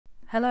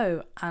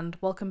Hello and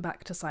welcome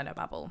back to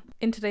Sinobabble.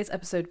 In today's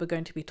episode we're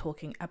going to be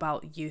talking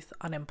about youth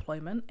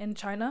unemployment in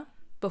China.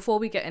 Before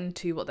we get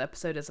into what the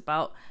episode is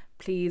about,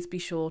 please be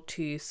sure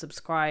to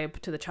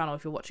subscribe to the channel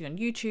if you're watching on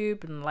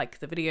YouTube and like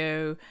the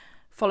video.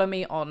 Follow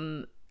me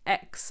on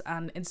X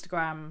and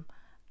Instagram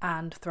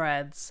and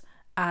Threads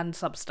and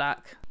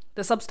Substack.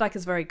 The Substack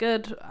is very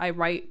good. I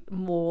write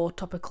more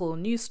topical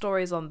news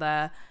stories on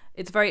there.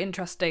 It's very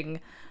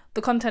interesting.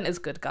 The content is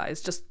good, guys.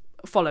 Just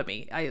follow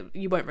me.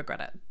 You won't regret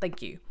it.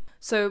 Thank you.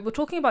 So we're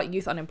talking about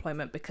youth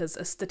unemployment because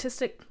a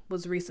statistic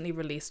was recently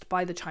released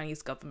by the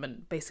Chinese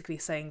government basically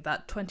saying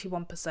that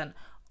 21%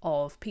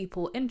 of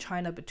people in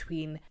China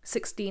between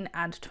 16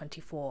 and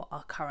 24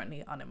 are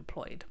currently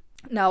unemployed.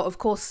 Now, of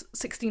course,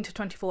 16 to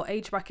 24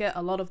 age bracket,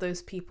 a lot of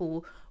those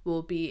people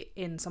will be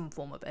in some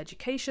form of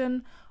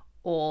education,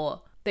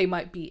 or they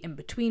might be in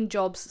between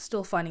jobs,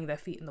 still finding their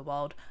feet in the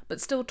world, but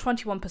still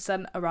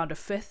 21%, around a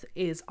fifth,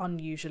 is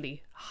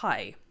unusually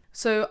high.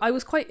 So I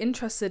was quite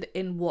interested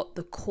in what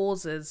the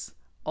causes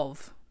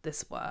of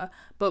this were,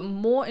 but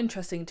more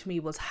interesting to me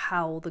was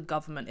how the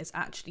government is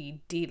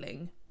actually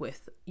dealing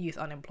with youth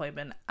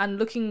unemployment and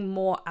looking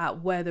more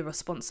at where the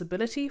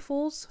responsibility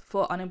falls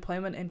for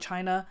unemployment in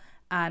China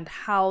and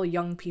how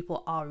young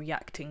people are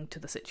reacting to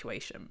the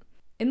situation.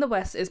 In the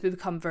West, it's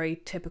become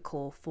very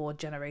typical for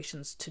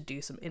generations to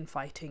do some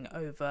infighting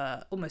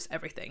over almost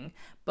everything,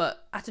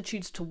 but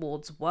attitudes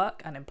towards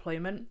work and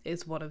employment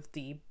is one of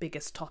the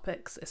biggest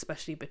topics,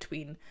 especially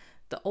between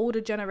the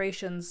older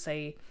generations,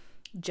 say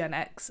Gen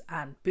X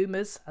and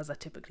Boomers, as they're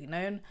typically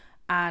known,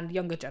 and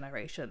younger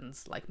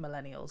generations like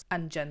Millennials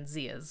and Gen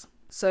Zers.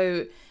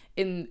 So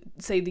in,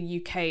 say,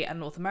 the UK and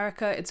North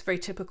America, it's very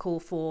typical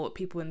for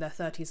people in their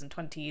 30s and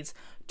 20s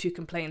to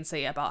complain,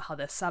 say, about how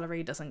their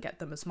salary doesn't get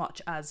them as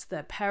much as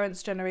their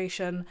parents'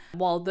 generation,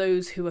 while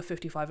those who are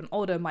 55 and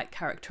older might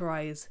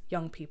characterize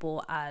young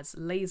people as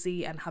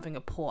lazy and having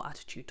a poor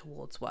attitude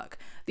towards work.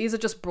 These are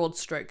just broad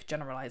stroke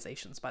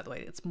generalizations, by the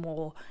way. It's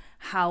more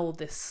how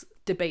this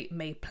debate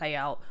may play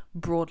out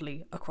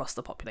broadly across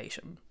the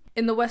population.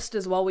 In the West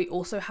as well, we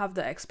also have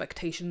the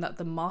expectation that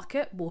the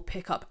market will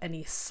pick up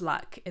any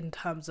slack in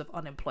terms of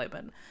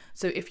unemployment.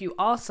 So if you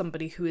are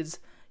somebody who is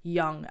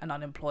young and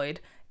unemployed,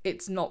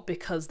 it's not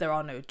because there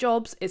are no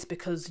jobs, it's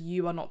because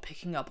you are not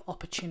picking up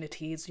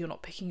opportunities, you're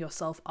not picking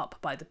yourself up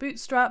by the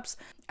bootstraps.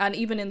 And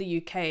even in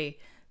the UK,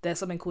 there's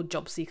something called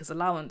job seekers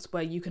allowance,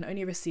 where you can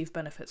only receive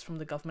benefits from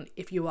the government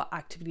if you are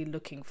actively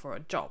looking for a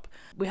job.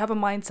 We have a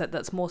mindset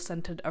that's more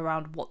centered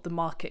around what the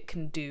market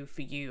can do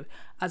for you,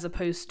 as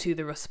opposed to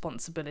the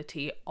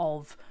responsibility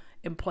of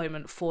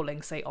employment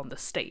falling, say, on the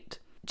state.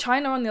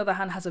 China, on the other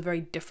hand, has a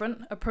very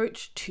different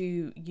approach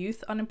to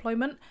youth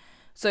unemployment.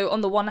 So on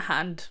the one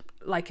hand,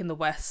 like in the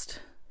West,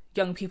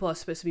 young people are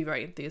supposed to be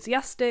very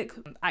enthusiastic,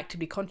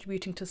 actively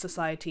contributing to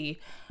society.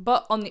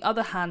 But on the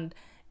other hand,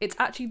 it's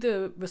actually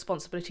the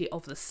responsibility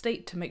of the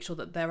state to make sure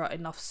that there are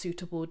enough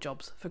suitable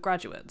jobs for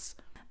graduates.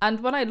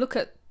 And when I look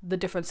at the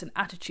difference in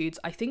attitudes,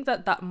 I think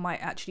that that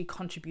might actually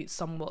contribute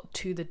somewhat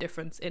to the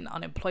difference in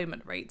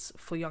unemployment rates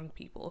for young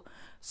people.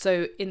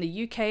 So in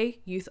the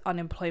UK, youth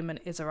unemployment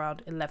is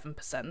around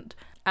 11%,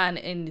 and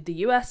in the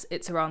US,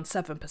 it's around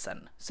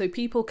 7%. So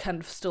people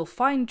can still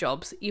find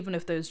jobs, even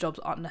if those jobs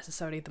aren't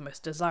necessarily the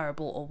most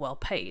desirable or well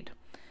paid.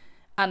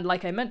 And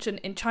like I mentioned,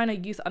 in China,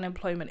 youth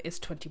unemployment is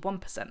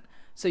 21%.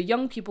 So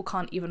young people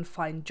can't even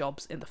find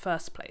jobs in the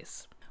first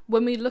place.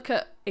 When we look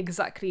at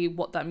exactly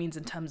what that means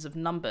in terms of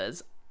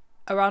numbers,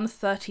 around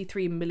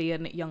 33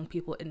 million young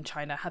people in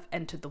China have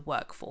entered the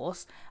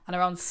workforce, and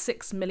around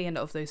 6 million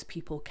of those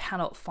people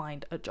cannot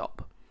find a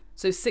job.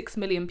 So 6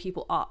 million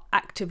people are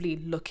actively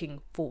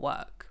looking for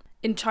work.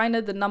 In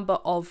China, the number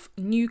of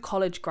new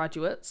college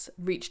graduates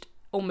reached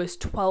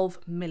almost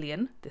 12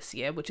 million this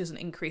year, which is an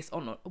increase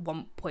on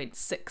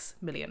 1.6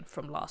 million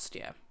from last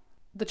year.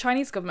 The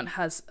Chinese government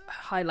has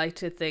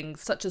highlighted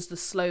things such as the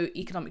slow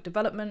economic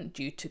development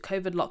due to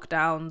COVID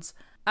lockdowns,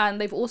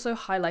 and they've also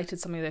highlighted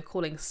something they're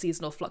calling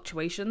seasonal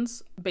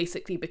fluctuations.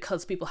 Basically,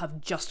 because people have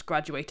just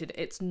graduated,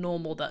 it's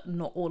normal that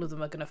not all of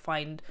them are going to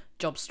find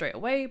jobs straight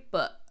away,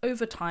 but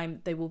over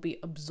time they will be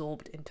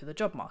absorbed into the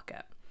job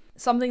market.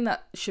 Something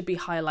that should be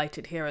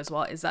highlighted here as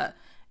well is that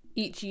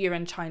each year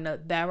in China,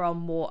 there are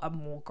more and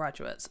more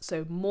graduates.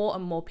 So more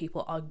and more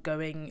people are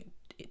going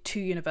to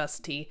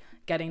university,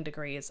 getting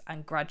degrees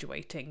and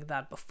graduating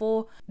than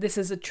before. This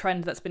is a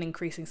trend that's been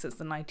increasing since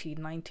the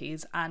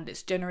 1990s, and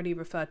it's generally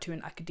referred to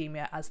in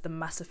academia as the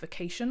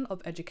massification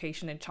of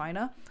education in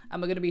China.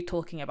 And we're going to be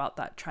talking about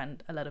that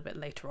trend a little bit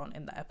later on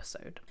in the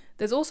episode.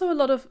 There's also a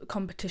lot of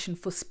competition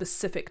for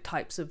specific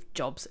types of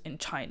jobs in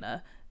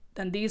China,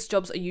 and these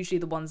jobs are usually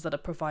the ones that are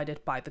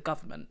provided by the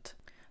government.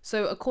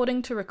 So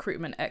according to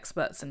recruitment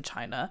experts in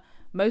China,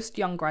 most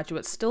young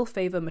graduates still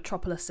favour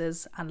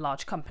metropolises and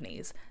large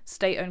companies,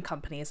 state-owned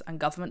companies and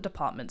government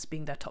departments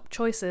being their top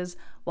choices,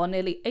 while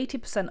nearly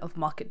 80% of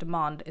market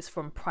demand is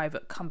from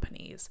private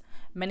companies.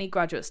 Many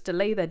graduates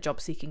delay their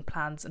job-seeking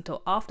plans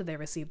until after they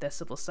receive their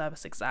civil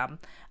service exam,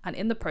 and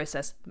in the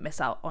process miss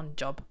out on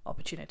job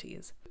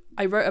opportunities.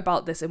 I wrote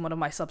about this in one of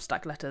my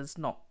Substack letters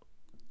not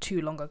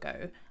too long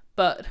ago,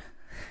 but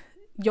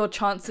your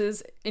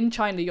chances in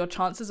China, your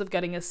chances of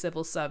getting a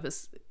civil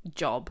service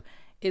job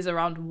is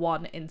around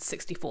 1 in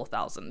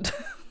 64,000.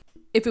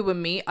 If it were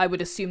me, I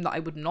would assume that I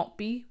would not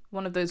be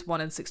one of those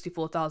 1 in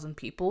 64,000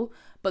 people,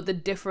 but the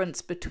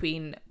difference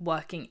between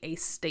working a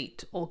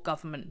state or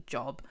government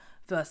job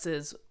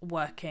versus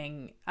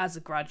working as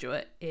a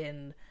graduate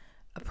in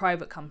a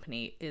private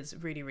company is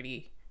really,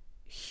 really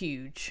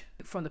huge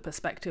from the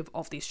perspective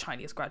of these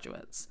Chinese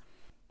graduates.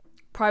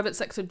 Private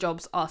sector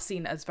jobs are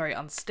seen as very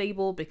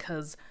unstable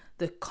because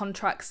the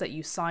contracts that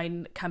you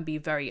sign can be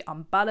very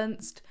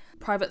unbalanced.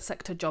 Private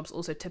sector jobs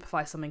also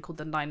typify something called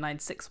the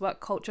 996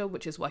 work culture,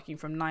 which is working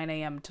from 9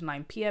 a.m. to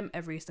 9 p.m.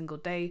 every single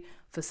day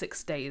for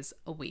 6 days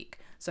a week.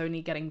 So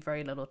only getting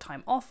very little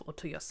time off or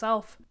to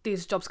yourself.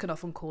 These jobs can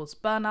often cause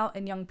burnout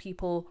in young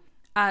people.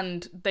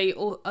 And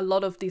a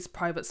lot of these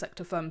private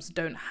sector firms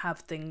don't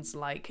have things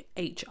like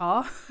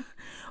HR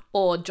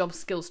or job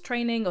skills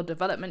training or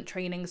development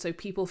training, so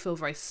people feel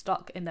very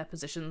stuck in their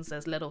positions.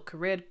 There's little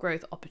career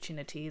growth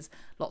opportunities,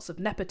 lots of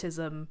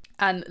nepotism,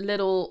 and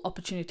little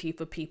opportunity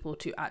for people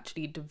to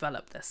actually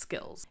develop their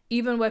skills.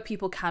 Even where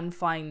people can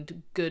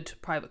find good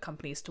private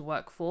companies to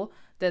work for,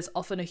 there's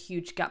often a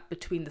huge gap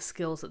between the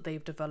skills that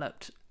they've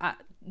developed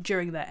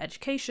during their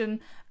education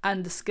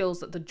and the skills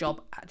that the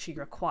job actually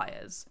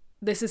requires.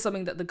 This is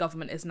something that the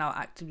government is now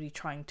actively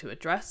trying to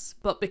address,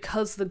 but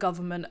because the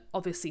government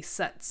obviously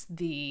sets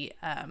the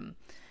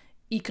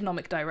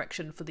economic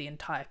direction for the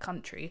entire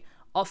country,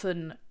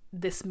 often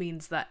this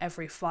means that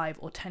every 5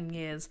 or 10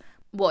 years,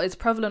 what is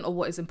prevalent or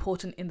what is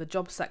important in the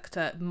job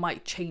sector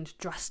might change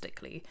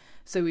drastically.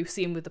 So we've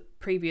seen with the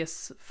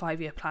previous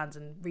 5-year plans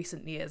in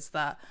recent years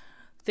that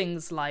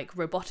things like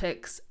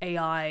robotics,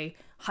 AI,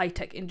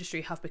 high-tech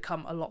industry have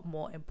become a lot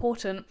more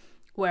important,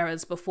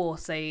 whereas before,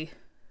 say,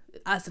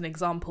 as an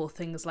example,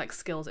 things like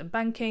skills in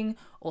banking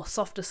or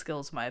softer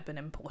skills might have been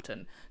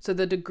important. So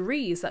the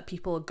degrees that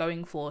people are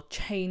going for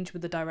change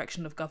with the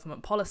direction of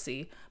government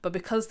policy, but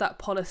because that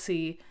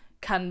policy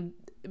can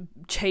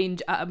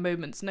change at a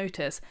moment's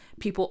notice,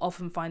 people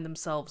often find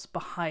themselves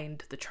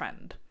behind the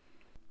trend.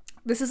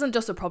 This isn't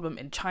just a problem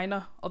in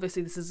China.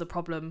 Obviously, this is a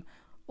problem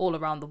all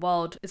around the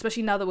world,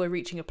 especially now that we're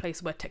reaching a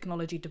place where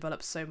technology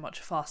develops so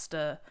much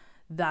faster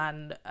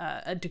than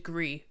a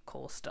degree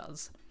course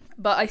does.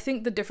 But I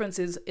think the difference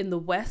is in the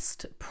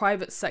West,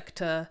 private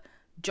sector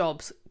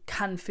jobs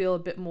can feel a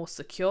bit more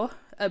secure,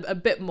 a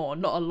bit more,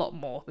 not a lot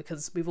more,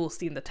 because we've all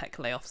seen the tech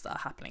layoffs that are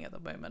happening at the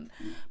moment.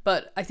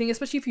 But I think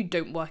especially if you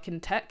don't work in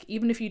tech,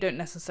 even if you don't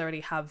necessarily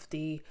have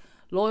the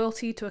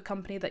loyalty to a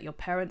company that your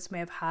parents may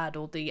have had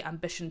or the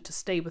ambition to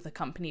stay with a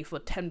company for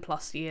 10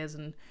 plus years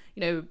and,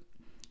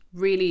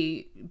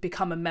 really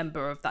become a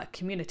member of that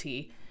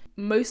community,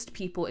 most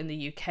people in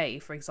the UK,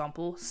 for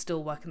example,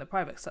 still work in the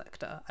private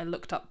sector. I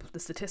looked up the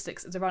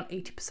statistics. It's around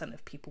 80%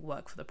 of people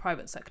work for the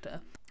private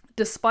sector.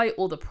 Despite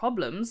all the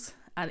problems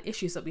and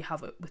issues that we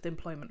have with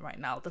employment right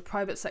now, the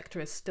private sector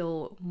is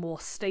still more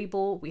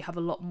stable. We have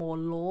a lot more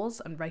laws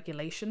and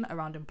regulation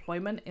around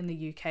employment in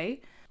the UK.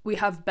 We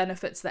have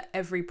benefits that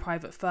every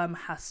private firm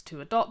has to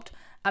adopt.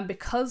 And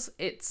because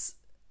it's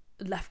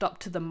left up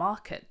to the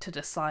market to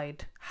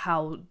decide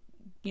how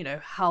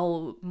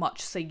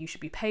much, say, you should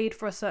be paid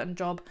for a certain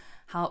job,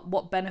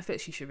 what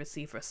benefits you should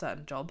receive for a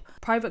certain job,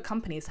 private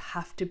companies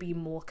have to be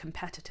more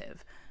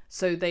competitive.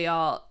 So they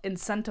are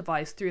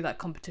incentivized through that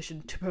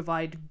competition to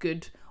provide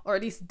good or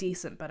at least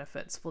decent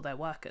benefits for their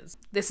workers.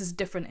 This is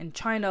different in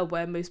China,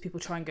 where most people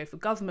try and go for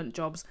government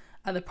jobs,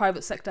 and the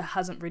private sector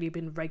hasn't really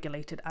been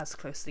regulated as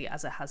closely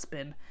as it has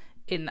been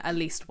in at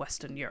least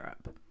Western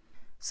Europe.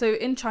 So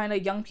in China,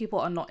 young people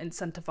are not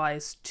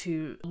incentivized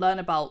to learn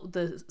about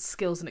the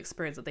skills and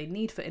experience that they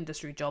need for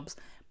industry jobs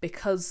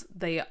because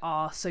they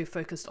are so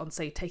focused on,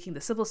 say, taking the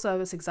civil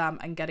service exam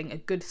and getting a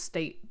good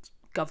state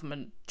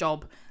government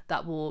job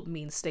that will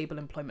mean stable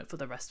employment for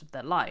the rest of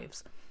their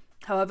lives.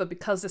 However,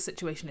 because the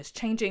situation is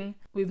changing,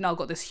 we've now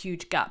got this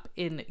huge gap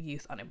in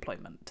youth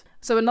unemployment.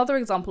 So another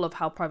example of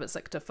how private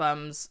sector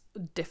firms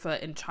differ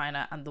in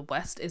China and the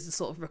West is the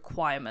sort of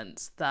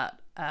requirements that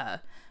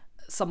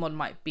someone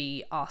might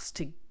be asked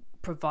to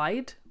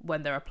provide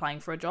when they're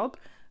applying for a job.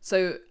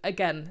 So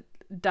again,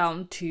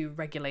 down to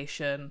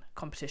regulation,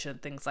 competition,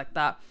 things like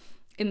that.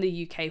 In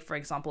the UK, for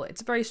example,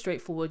 it's very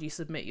straightforward. You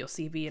submit your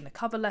CV and a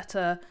cover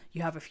letter,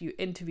 you have a few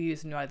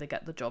interviews, and you either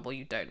get the job or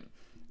you don't.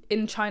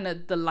 In China,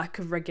 the lack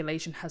of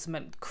regulation has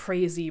meant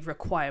crazy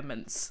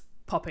requirements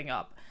popping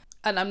up.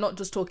 And I'm not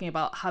just talking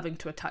about having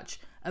to attach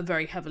a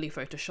very heavily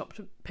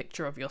photoshopped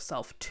picture of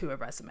yourself to a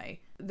resume.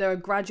 There are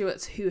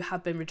graduates who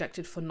have been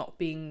rejected for not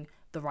being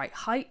the right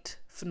height,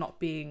 for not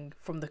being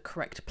from the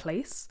correct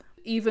place.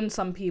 Even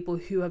some people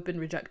who have been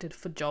rejected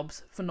for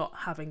jobs for not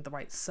having the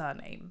right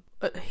surname.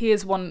 But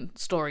here's one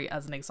story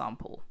as an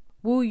example.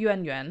 Wu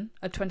Yuanyuan,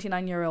 a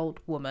 29-year-old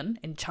woman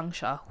in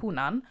Changsha,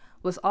 Hunan,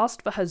 was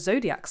asked for her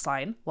zodiac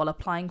sign while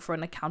applying for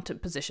an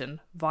accountant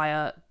position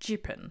via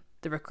Jipin,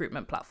 the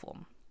recruitment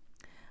platform.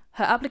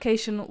 Her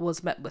application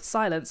was met with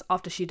silence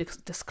after she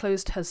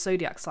disclosed her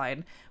zodiac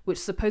sign, which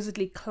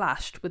supposedly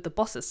clashed with the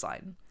boss's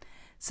sign.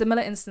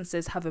 Similar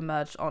instances have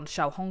emerged on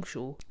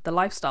Xiaohongshu, the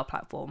lifestyle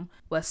platform,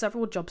 where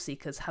several job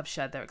seekers have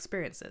shared their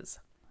experiences.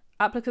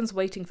 Applicants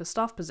waiting for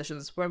staff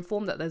positions were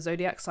informed that their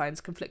zodiac signs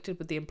conflicted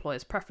with the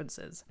employer's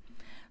preferences.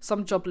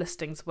 Some job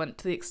listings went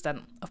to the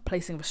extent of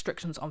placing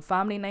restrictions on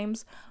family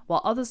names,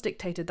 while others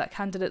dictated that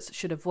candidates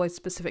should avoid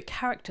specific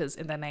characters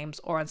in their names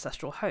or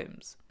ancestral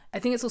homes. I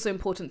think it's also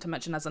important to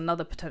mention as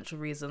another potential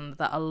reason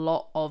that a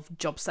lot of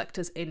job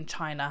sectors in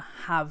China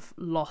have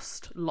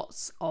lost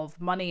lots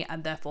of money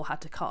and therefore had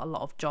to cut a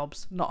lot of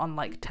jobs, not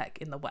unlike tech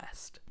in the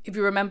West. If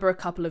you remember a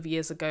couple of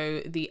years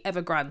ago, the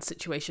Evergrande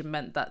situation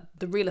meant that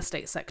the real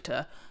estate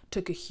sector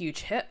took a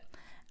huge hit,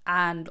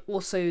 and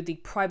also the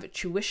private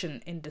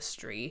tuition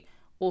industry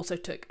also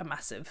took a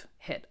massive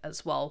hit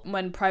as well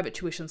when private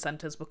tuition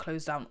centres were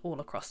closed down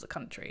all across the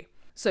country.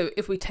 So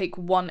if we take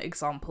one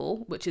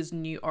example, which is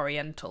New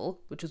Oriental,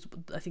 which is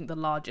I think the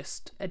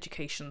largest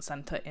education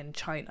centre in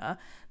China,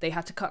 they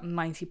had to cut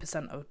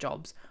 90% of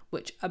jobs,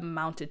 which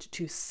amounted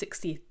to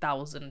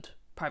 60,000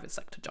 private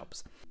sector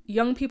jobs.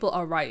 Young people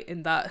are right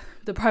in that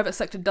the private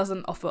sector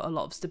doesn't offer a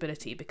lot of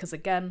stability because,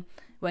 again,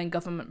 when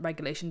government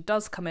regulation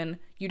does come in,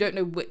 you don't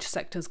know which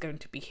sector is going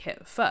to be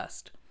hit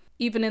first.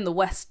 Even in the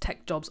West,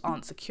 tech jobs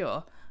aren't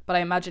secure, but I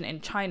imagine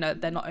in China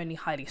they're not only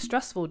highly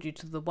stressful due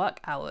to the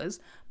work hours,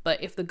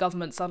 but if the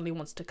government suddenly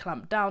wants to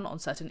clamp down on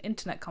certain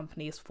internet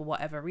companies for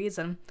whatever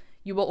reason,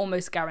 you are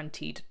almost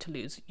guaranteed to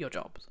lose your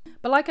jobs.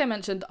 But like I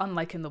mentioned,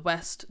 unlike in the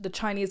West, the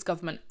Chinese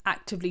government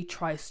actively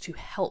tries to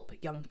help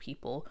young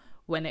people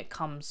when it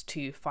comes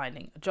to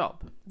finding a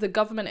job. The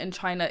government in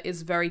China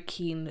is very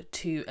keen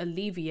to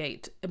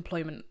alleviate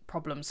employment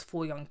problems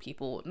for young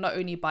people, not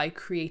only by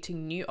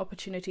creating new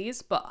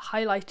opportunities, but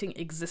highlighting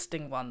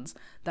existing ones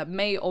that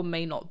may or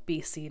may not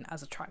be seen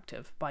as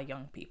attractive by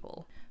young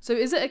people. So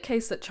is it a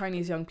case that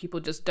Chinese young people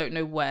just don't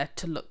know where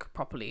to look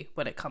properly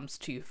when it comes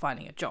to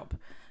finding a job?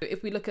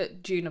 If we look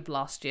at June of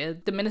last year,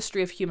 the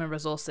Ministry of Human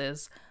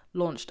Resources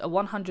launched a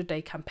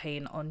 100-day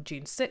campaign on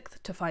June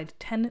 6th to find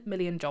 10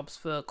 million jobs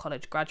for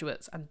college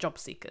graduates and job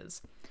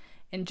seekers.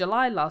 In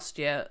July last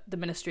year, the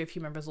Ministry of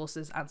Human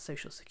Resources and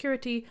Social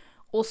Security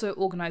also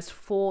organised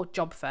 4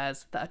 job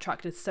fairs that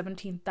attracted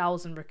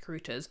 17,000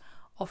 recruiters,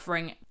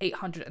 offering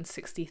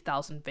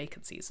 860,000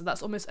 vacancies. So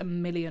that's almost 1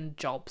 million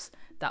jobs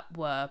that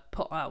were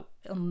put out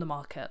on the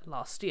market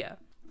last year.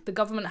 The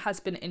government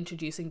has been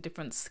introducing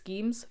different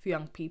schemes for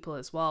young people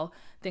as well,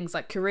 things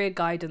like career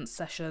guidance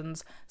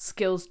sessions,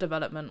 skills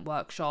development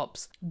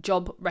workshops,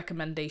 job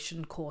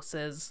recommendation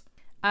courses.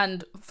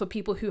 And for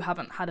people who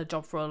haven't had a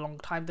job for a long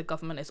time, the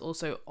government is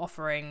also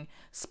offering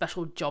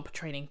special job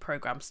training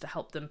programs to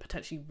help them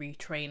potentially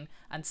retrain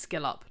and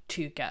skill up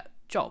to get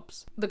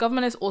jobs. The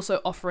government is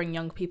also offering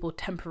young people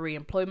temporary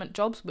employment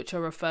jobs, which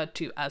are referred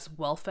to as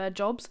welfare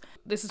jobs.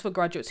 This is for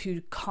graduates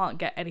who can't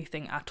get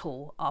anything at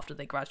all after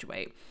they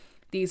graduate.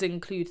 These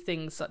include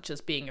things such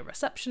as being a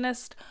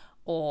receptionist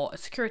or a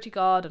security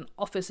guard, an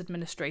office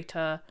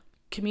administrator,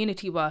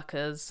 community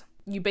workers.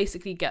 You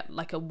basically get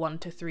like a 1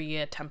 to 3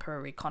 year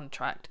temporary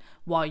contract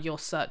while you're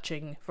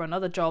searching for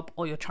another job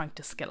or you're trying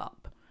to skill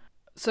up.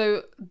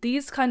 So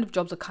these kind of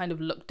jobs are kind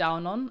of looked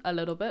down on a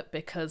little bit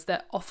because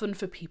they're often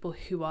for people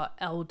who are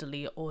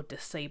elderly or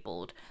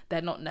disabled.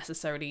 They're not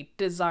necessarily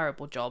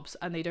desirable jobs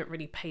and they don't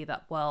really pay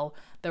that well.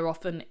 They're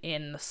often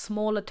in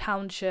smaller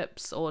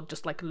townships or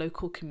just like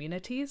local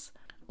communities.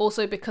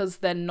 Also because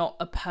they're not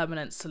a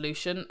permanent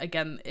solution.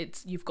 Again,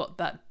 you've got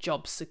that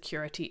job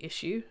security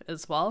issue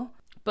as well.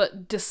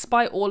 But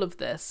despite all of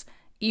this,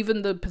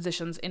 even the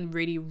positions in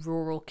really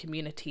rural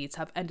communities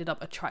have ended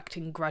up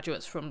attracting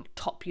graduates from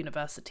top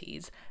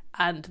universities,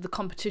 and the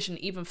competition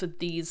even for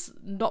these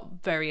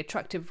not very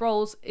attractive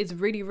roles is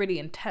really, really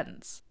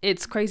intense.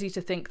 It's crazy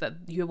to think that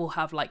you will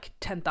have like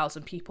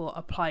 10,000 people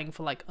applying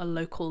for like a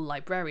local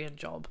librarian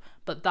job,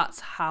 but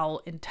that's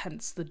how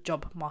intense the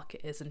job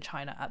market is in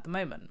China at the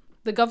moment.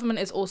 The government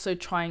is also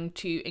trying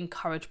to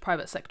encourage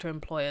private sector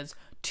employers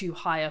to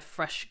hire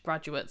fresh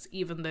graduates,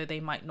 even though they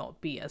might not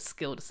be as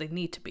skilled as they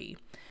need to be.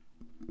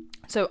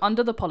 So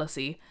under the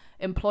policy,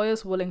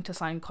 employers willing to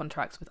sign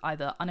contracts with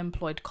either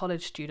unemployed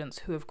college students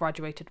who have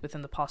graduated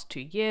within the past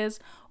 2 years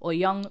or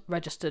young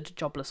registered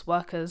jobless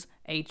workers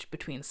aged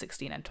between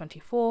 16 and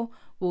 24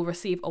 will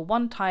receive a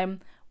one-time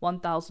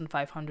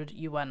 1,500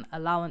 yuan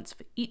allowance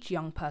for each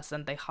young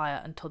person they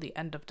hire until the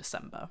end of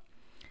December.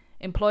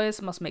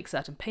 Employers must make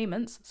certain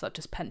payments, such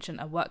as pension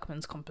and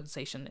workmen's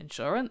compensation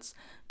insurance,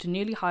 to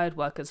newly hired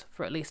workers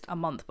for at least a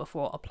month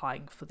before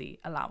applying for the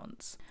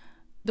allowance.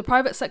 The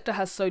private sector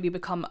has slowly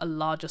become a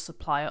larger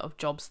supplier of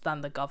jobs than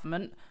the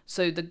government,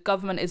 so the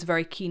government is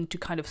very keen to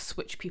kind of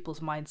switch people's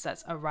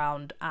mindsets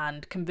around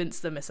and convince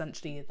them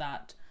essentially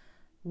that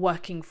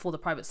working for the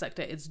private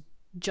sector is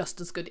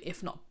just as good,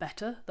 if not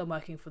better, than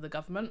working for the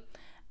government.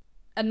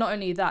 And not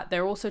only that,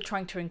 they're also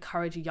trying to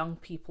encourage young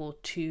people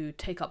to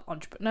take up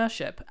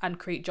entrepreneurship and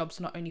create jobs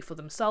not only for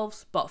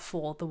themselves, but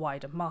for the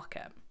wider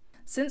market.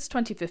 Since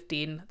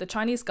 2015, the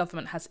Chinese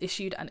government has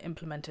issued and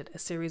implemented a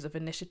series of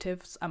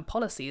initiatives and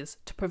policies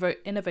to promote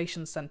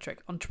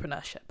innovation-centric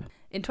entrepreneurship.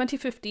 In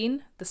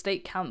 2015, the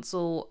State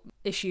Council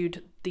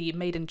issued the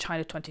Made in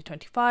China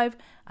 2025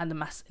 and the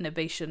Mass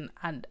Innovation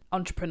and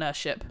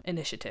Entrepreneurship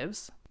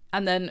initiatives.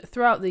 And then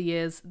throughout the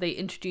years, they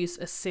introduced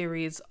a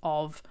series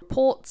of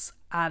reports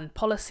and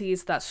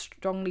policies that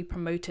strongly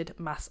promoted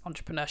mass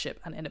entrepreneurship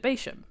and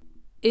innovation.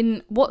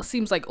 In what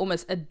seems like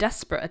almost a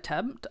desperate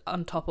attempt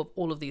on top of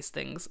all of these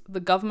things,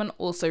 the government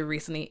also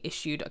recently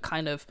issued a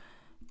kind of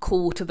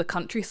call to the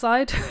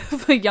countryside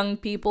for young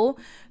people.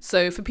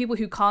 So for people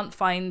who can't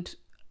find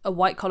a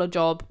white collar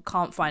job,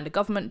 can't find a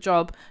government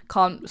job,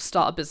 can't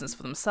start a business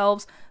for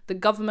themselves, the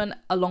government,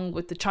 along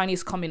with the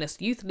Chinese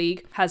Communist Youth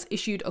League, has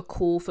issued a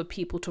call for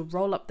people to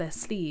roll up their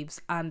sleeves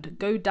and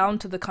go down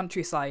to the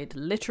countryside,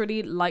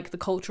 literally like the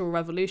Cultural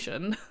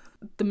Revolution.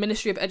 The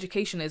Ministry of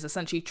Education is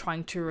essentially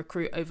trying to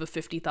recruit over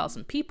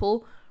 50,000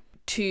 people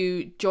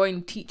to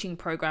join teaching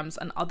programs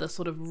and other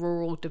sort of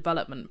rural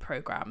development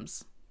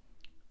programs.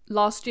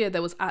 Last year,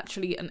 there was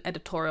actually an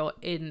editorial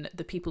in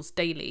the People's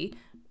Daily,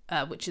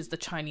 which is the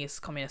Chinese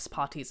Communist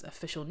Party's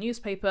official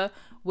newspaper,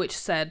 which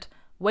said,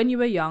 "When you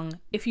are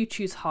young, if you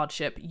choose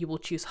hardship, you will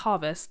choose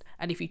harvest,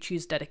 and if you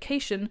choose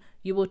dedication,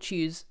 you will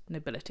choose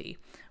nobility,"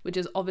 which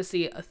is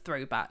obviously a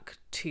throwback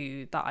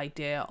to that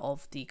idea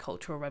of the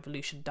Cultural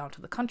Revolution down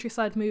to the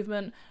countryside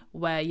movement,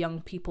 where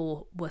young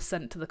people were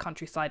sent to the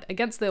countryside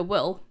against their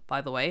will,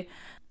 by the way.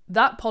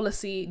 That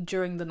policy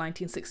during the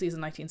 1960s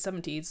and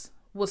 1970s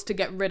was to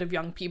get rid of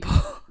young people.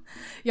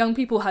 Young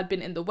people had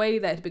been in the way,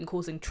 they had been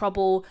causing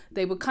trouble,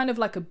 they were kind of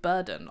like a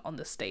burden on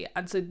the state.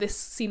 And so this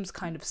seems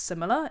kind of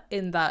similar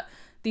in that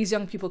these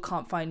young people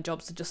can't find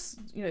jobs, to just,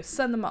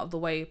 send them out of the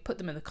way, put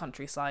them in the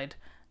countryside,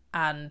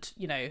 and,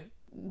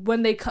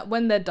 when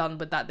they're done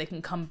with that, they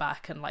can come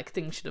back and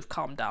things should have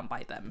calmed down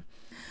by then.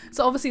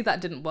 So obviously that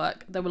didn't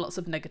work. There were lots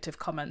of negative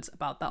comments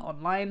about that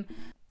online.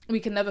 We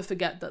can never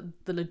forget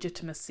that the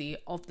legitimacy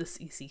of the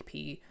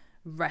CCP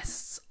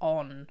rests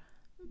on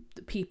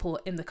the people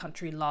in the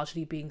country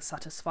largely being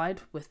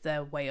satisfied with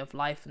their way of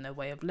life and their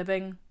way of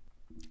living.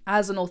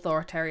 As an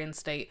authoritarian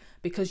state,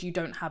 because you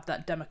don't have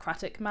that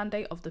democratic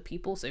mandate of the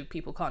people, so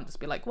people can't just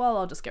be like, well,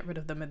 I'll just get rid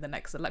of them in the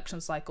next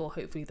election cycle,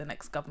 hopefully the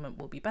next government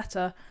will be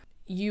better.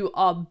 You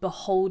are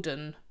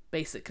beholden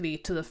basically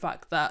to the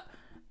fact that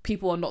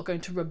people are not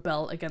going to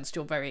rebel against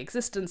your very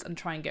existence and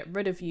try and get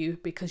rid of you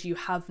because you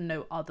have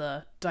no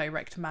other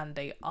direct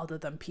mandate other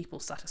than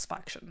people's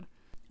satisfaction.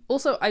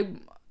 Also,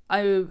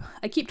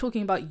 I keep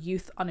talking about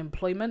youth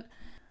unemployment.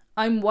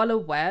 I'm well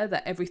aware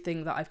that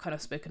everything that I've kind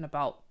of spoken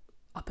about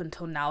up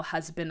until now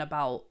has been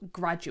about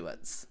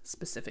graduates,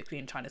 specifically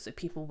in China, so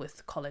people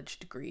with college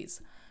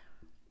degrees.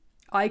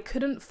 I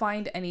couldn't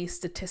find any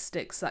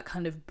statistics that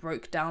kind of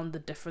broke down the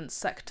different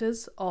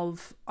sectors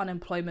of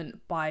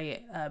unemployment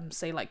by,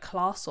 say,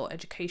 class or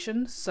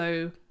education.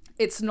 So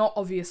it's not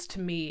obvious to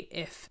me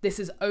if this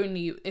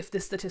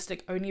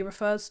statistic only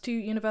refers to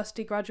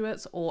university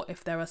graduates, or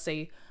if there are,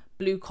 say,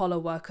 blue-collar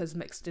workers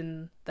mixed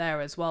in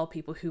there as well,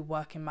 people who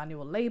work in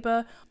manual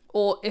labour,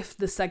 or if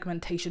the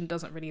segmentation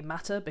doesn't really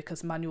matter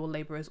because manual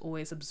labour is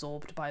always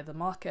absorbed by the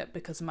market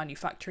because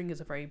manufacturing is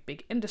a very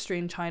big industry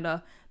in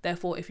China.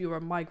 Therefore, if you're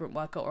a migrant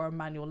worker or a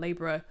manual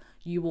labourer,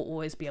 you will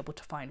always be able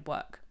to find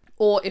work.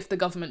 Or if the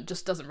government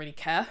just doesn't really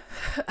care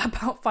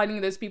about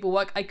finding those people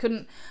work. I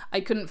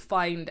couldn't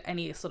find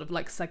any sort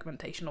of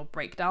segmentation or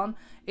breakdown.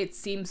 It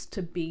seems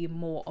to be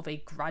more of a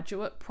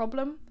graduate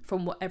problem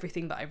from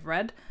everything that I've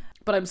read.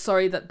 But I'm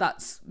sorry that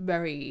that's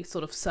very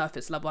sort of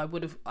surface level.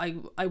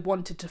 I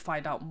wanted to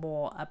find out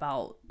more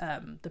about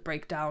the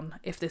breakdown,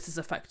 if this is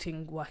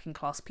affecting working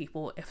class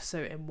people, if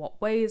so, in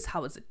what ways,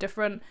 how is it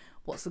different,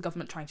 what's the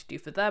government trying to do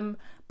for them,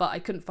 but I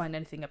couldn't find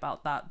anything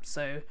about that,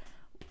 so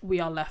we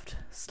are left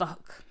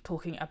stuck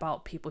talking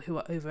about people who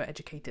are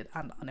overeducated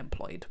and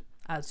unemployed,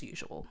 as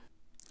usual.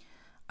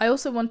 I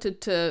also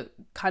wanted to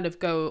kind of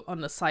go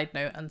on a side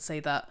note and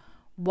say that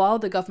while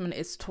the government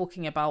is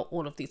talking about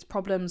all of these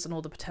problems and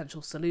all the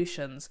potential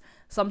solutions,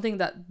 something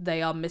that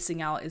they are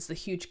missing out is the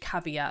huge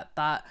caveat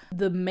that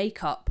the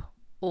makeup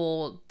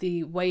or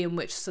the way in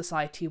which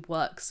society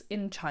works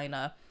in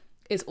China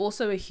is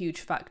also a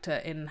huge factor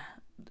in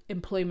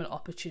employment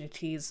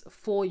opportunities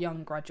for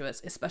young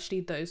graduates,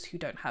 especially those who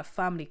don't have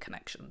family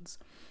connections.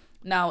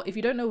 Now, if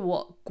you don't know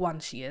what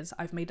guanxi is,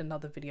 I've made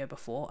another video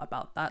before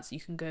about that, so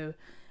you can go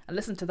and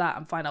listen to that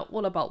and find out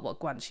all about what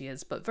guanxi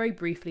is. But very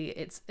briefly,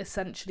 it's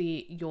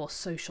essentially your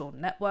social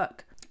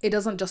network. It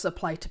doesn't just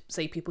apply to,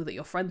 say, people that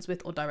you're friends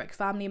with or direct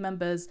family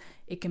members.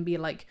 It can be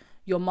like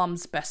your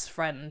mum's best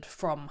friend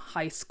from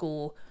high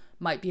school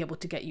might be able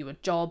to get you a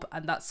job,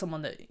 and that's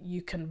someone that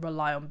you can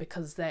rely on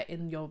because they're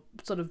in your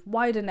sort of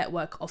wider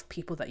network of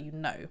people that you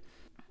know.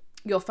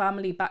 Your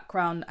family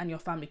background and your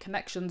family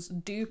connections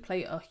do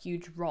play a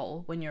huge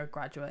role when you're a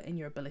graduate in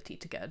your ability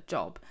to get a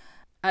job.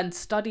 And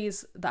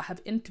studies that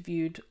have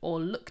interviewed or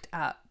looked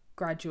at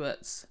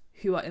graduates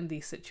who are in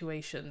these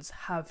situations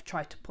have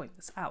tried to point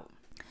this out.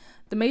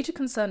 The major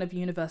concern of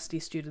university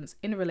students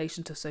in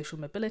relation to social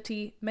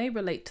mobility may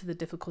relate to the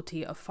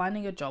difficulty of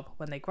finding a job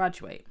when they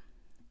graduate.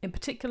 In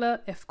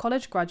particular, if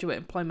college graduate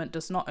employment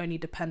does not only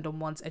depend on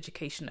one's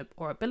education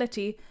or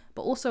ability,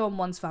 but also on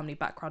one's family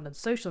background and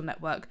social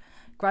network,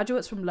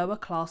 graduates from lower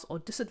class or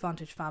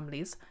disadvantaged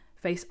families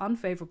face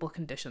unfavourable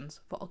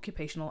conditions for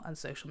occupational and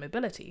social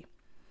mobility.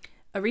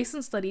 A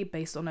recent study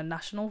based on a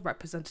national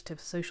representative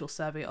social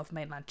survey of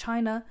mainland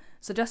China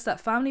suggests that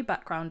family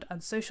background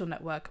and social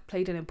network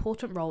played an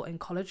important role in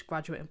college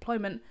graduate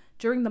employment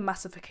during the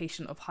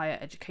massification of higher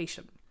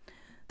education.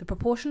 The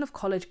proportion of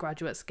college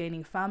graduates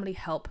gaining family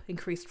help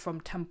increased from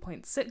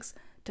 10.6%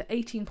 to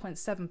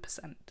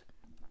 18.7%.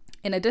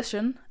 In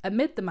addition,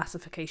 amid the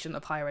massification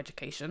of higher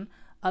education,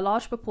 a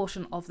large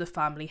proportion of the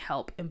family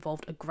help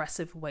involved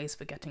aggressive ways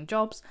for getting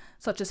jobs,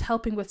 such as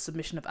helping with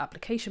submission of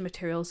application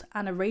materials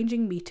and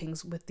arranging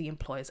meetings with the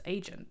employer's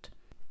agent.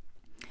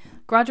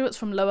 Graduates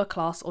from lower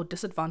class or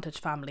disadvantaged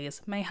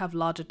families may have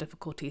larger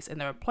difficulties in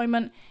their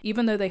employment,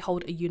 even though they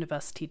hold a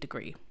university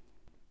degree.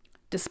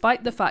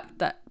 Despite the fact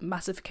that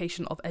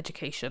massification of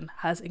education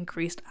has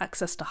increased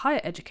access to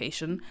higher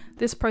education,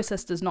 this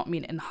process does not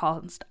mean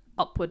enhanced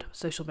upward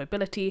social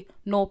mobility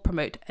nor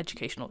promote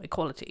educational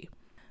equality.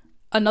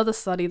 Another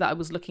study that I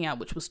was looking at,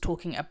 which was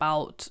talking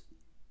about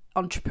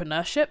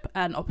entrepreneurship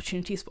and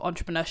opportunities for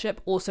entrepreneurship,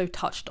 also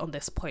touched on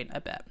this point a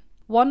bit.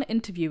 One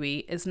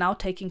interviewee is now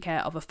taking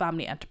care of a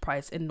family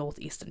enterprise in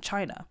northeastern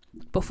China.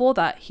 Before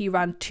that, he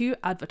ran 2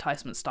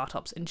 advertisement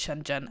startups in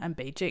Shenzhen and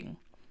Beijing.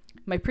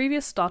 My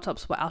previous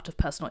startups were out of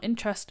personal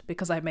interest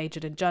because I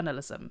majored in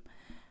journalism.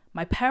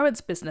 My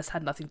parents' business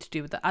had nothing to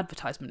do with the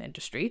advertisement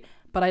industry,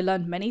 but I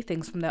learned many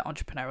things from their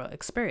entrepreneurial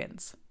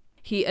experience.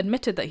 He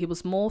admitted that he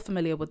was more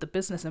familiar with the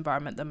business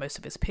environment than most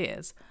of his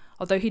peers.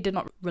 Although he did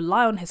not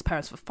rely on his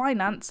parents for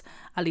finance,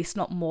 at least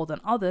not more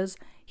than others,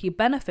 he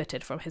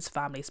benefited from his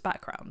family's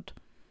background.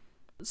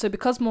 So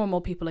because more and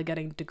more people are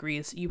getting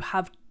degrees, you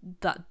have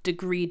that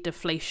degree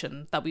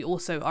deflation that we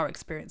also are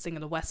experiencing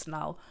in the West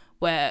now,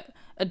 where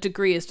a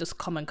degree is just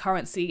common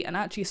currency, and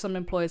actually some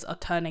employers are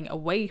turning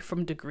away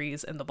from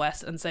degrees in the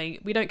West and saying,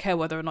 we don't care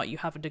whether or not you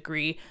have a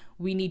degree,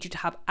 we need you to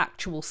have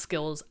actual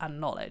skills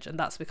and knowledge, and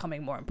that's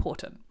becoming more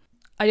important.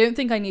 I don't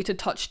think I need to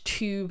touch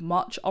too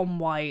much on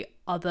why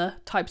other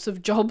types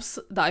of jobs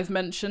that I've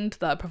mentioned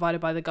that are provided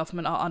by the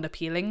government are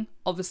unappealing.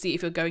 Obviously,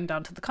 if you're going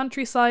down to the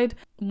countryside,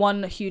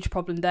 one huge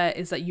problem there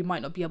is that you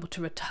might not be able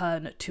to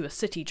return to a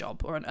city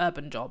job or an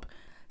urban job.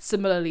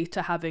 Similarly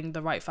to having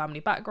the right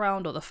family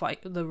background or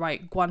the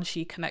right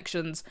guanxi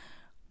connections,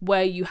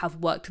 where you have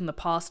worked in the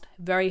past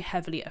very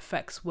heavily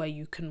affects where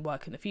you can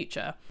work in the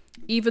future.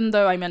 Even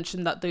though I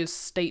mentioned that those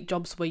state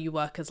jobs where you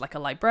work as like a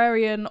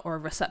librarian or a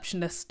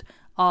receptionist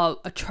are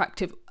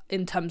attractive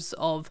in terms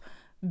of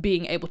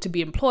being able to be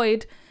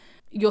employed,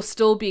 you're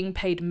still being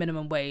paid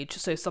minimum wage,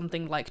 so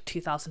something like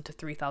 2,000 to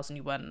 3,000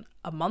 yuan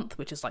a month,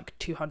 which is like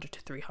 200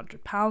 to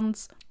 300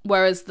 pounds,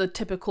 whereas the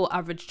typical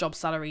average job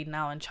salary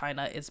now in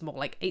China is more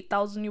like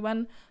 8,000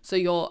 yuan, so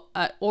you're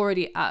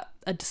already at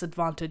a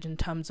disadvantage in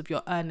terms of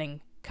your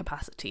earning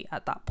capacity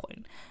at that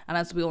point. And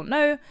as we all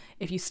know,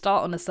 if you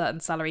start on a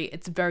certain salary,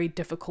 it's very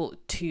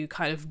difficult to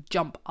kind of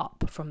jump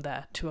up from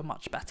there to a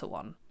much better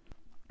one.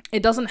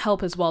 It doesn't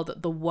help as well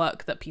that the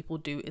work that people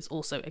do is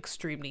also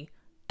extremely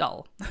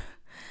dull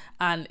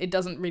and it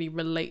doesn't really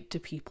relate to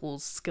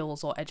people's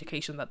skills or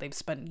education that they've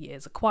spent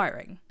years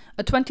acquiring.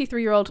 A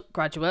 23-year-old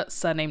graduate,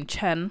 surnamed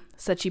Chen,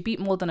 said she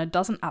beat more than a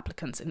dozen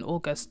applicants in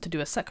August to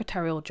do a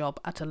secretarial job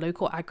at a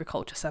local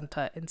agriculture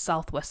centre in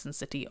southwestern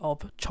city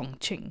of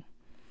Chongqing.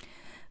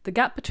 "The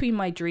gap between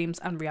my dreams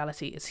and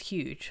reality is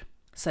huge,"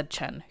 said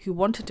Chen, who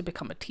wanted to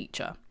become a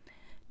teacher.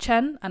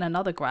 Chen and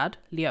another grad,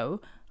 Liu,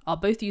 are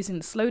both using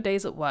the slow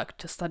days at work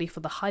to study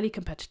for the highly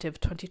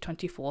competitive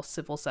 2024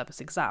 civil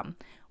service exam,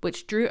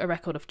 which drew a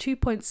record of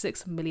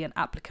 2.6 million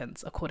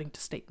applicants, according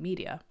to state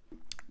media.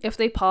 If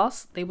they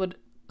pass, they would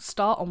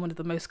start on one of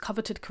the most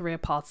coveted career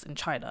paths in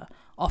China,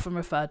 often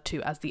referred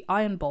to as the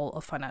Iron Bowl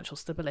of financial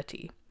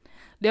stability.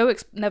 Liu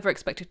never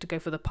expected to go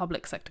for the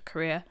public sector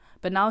career,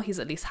 but now he's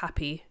at least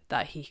happy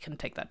that he can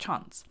take that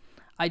chance.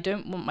 "I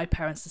don't want my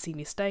parents to see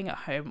me staying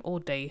at home all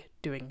day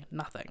doing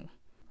nothing."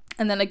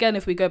 And then again,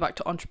 if we go back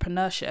to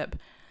entrepreneurship,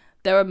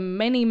 there are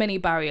many, many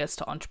barriers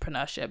to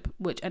entrepreneurship,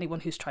 which anyone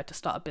who's tried to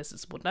start a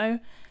business will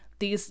know.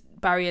 These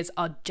barriers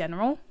are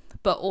general,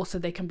 but also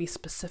they can be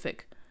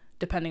specific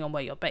depending on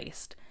where you're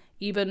based.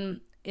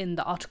 Even in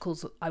the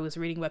articles I was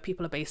reading where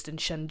people are based in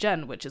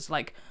Shenzhen, which is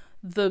like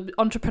the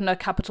entrepreneur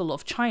capital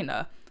of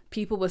China,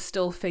 people were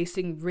still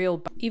facing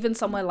even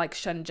somewhere like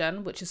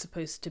Shenzhen, which is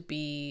supposed to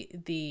be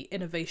the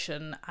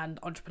innovation and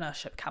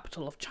entrepreneurship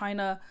capital of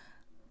China.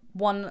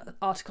 One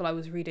article I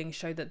was reading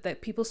showed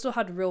that people still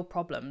had real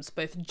problems,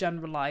 both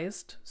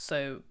generalized,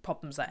 so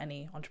problems that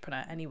any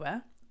entrepreneur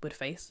anywhere would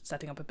face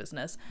setting up a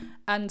business,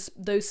 and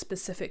those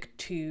specific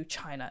to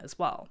China as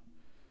well.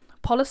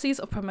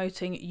 Policies of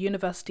promoting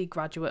university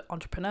graduate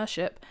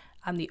entrepreneurship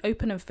and the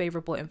open and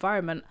favourable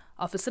environment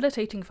are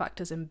facilitating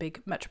factors in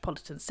big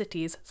metropolitan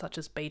cities such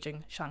as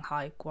Beijing,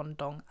 Shanghai,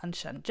 Guangdong and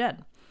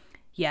Shenzhen.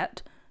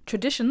 Yet,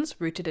 Traditions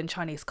rooted in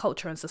Chinese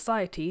culture and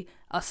society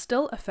are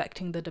still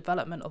affecting the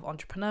development of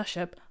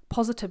entrepreneurship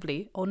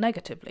positively or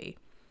negatively.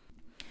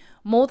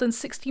 More than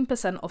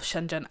 16% of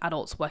Shenzhen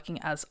adults working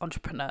as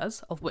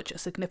entrepreneurs, of which a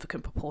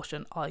significant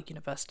proportion are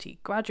university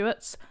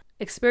graduates,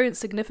 experience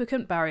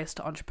significant barriers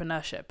to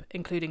entrepreneurship,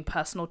 including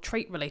personal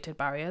trait-related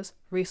barriers,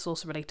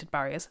 resource-related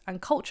barriers,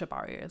 and culture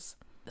barriers.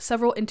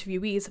 Several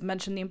interviewees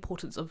mention the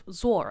importance of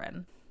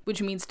zuoren,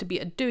 which means to be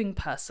a doing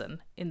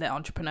person in their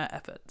entrepreneur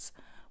efforts.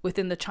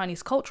 Within the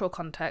Chinese cultural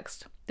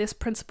context, this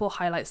principle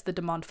highlights the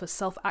demand for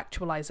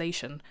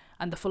self-actualization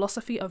and the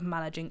philosophy of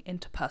managing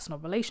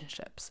interpersonal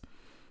relationships.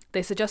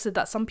 They suggested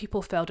that some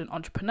people failed in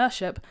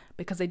entrepreneurship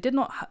because they did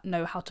not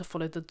know how to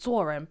follow the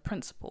zuoren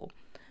principle.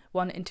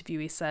 One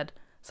interviewee said,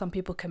 "Some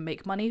people can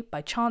make money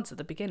by chance at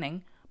the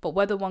beginning, but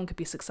whether one could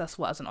be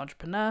successful as an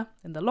entrepreneur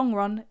in the long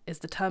run is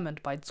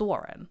determined by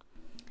zuoren."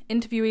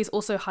 Interviewees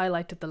also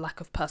highlighted the lack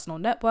of personal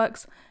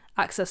networks,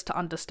 access to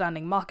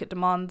understanding market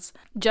demands.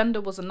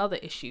 Gender was another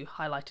issue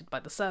highlighted by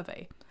the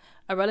survey.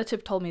 A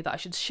relative told me that I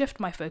should shift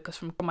my focus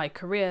from my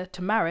career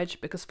to marriage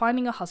because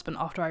finding a husband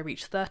after I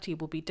reach 30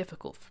 will be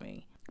difficult for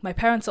me. My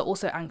parents are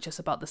also anxious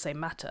about the same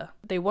matter.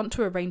 They want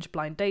to arrange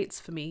blind dates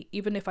for me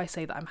even if I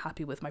say that I'm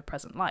happy with my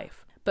present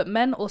life. But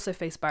men also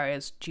face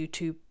barriers due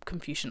to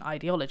Confucian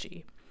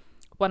ideology.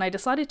 When I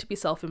decided to be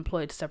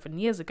self-employed 7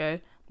 years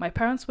ago, my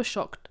parents were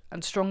shocked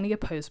and strongly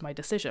opposed my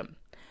decision.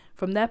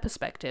 From their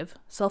perspective,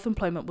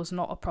 self-employment was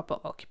not a proper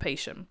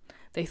occupation.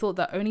 They thought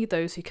that only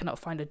those who cannot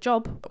find a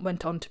job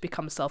went on to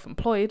become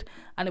self-employed,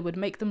 and it would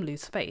make them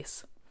lose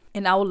face.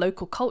 In our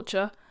local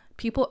culture,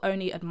 people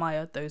only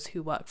admire those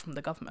who work from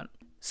the government.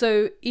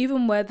 So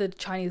even where the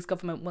Chinese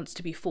government wants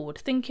to be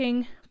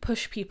forward-thinking,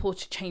 push people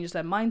to change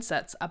their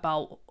mindsets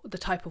about the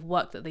type of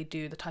work that they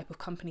do, the type of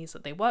companies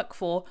that they work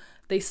for,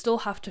 they still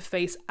have to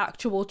face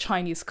actual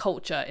Chinese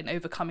culture in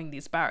overcoming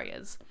these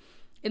barriers.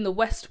 In the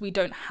West, we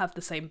don't have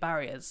the same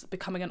barriers.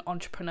 Becoming an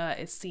entrepreneur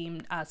is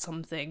seen as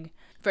something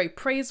very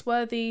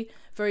praiseworthy,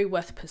 very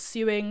worth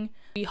pursuing.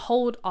 We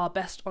hold our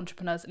best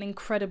entrepreneurs in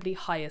incredibly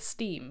high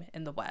esteem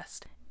in the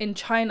West. In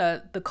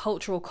China, the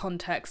cultural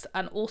context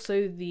and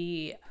also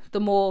the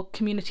more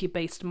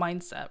community-based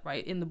mindset,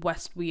 right? In the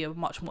West, we are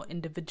much more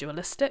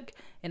individualistic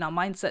in our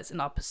mindsets, in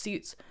our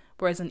pursuits,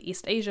 whereas in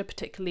East Asia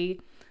particularly,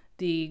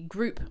 the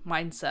group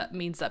mindset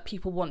means that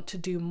people want to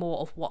do more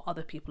of what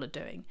other people are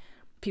doing.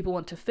 People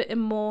want to fit in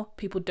more,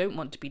 people don't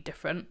want to be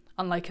different,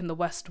 unlike in the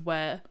West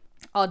where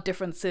our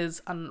differences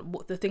and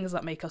the things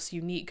that make us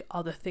unique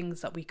are the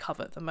things that we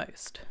cover the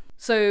most.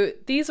 So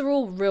these are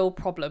all real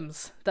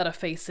problems that are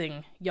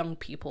facing young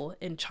people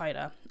in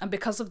China. And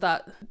because of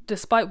that,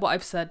 despite what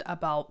I've said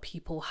about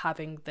people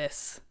having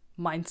this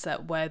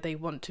mindset where they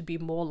want to be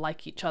more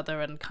like each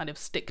other and kind of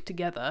stick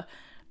together,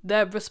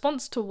 their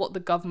response to what the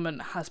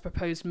government has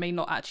proposed may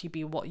not actually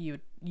be what you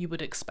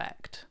would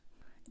expect.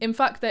 In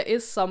fact, there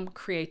is some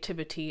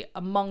creativity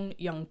among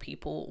young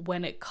people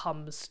when it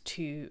comes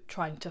to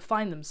trying to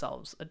find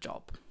themselves a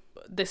job.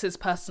 This is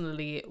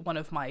personally one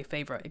of my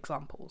favourite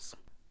examples.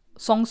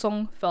 Song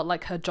Song felt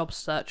like her job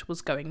search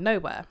was going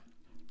nowhere.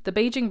 The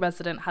Beijing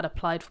resident had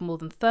applied for more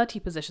than 30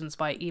 positions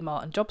via email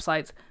and job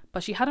sites,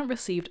 but she hadn't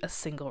received a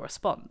single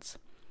response.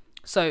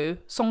 So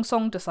Song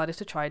Song decided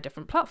to try a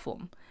different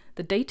platform,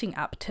 the dating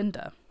app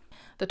Tinder.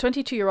 The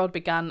 22-year-old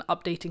began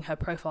updating her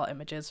profile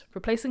images,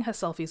 replacing her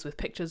selfies with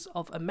pictures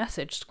of a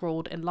message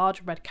scrawled in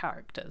large red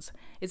characters.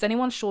 "Is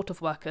anyone short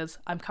of workers?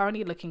 I'm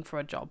currently looking for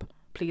a job.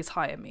 Please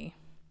hire me."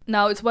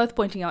 Now, it's worth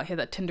pointing out here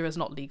that Tinder is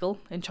not legal.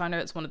 In China,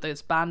 it's one of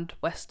those banned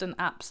Western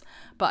apps.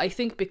 But I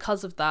think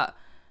because of that,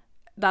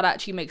 that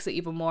actually makes it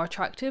even more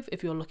attractive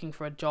if you're looking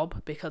for a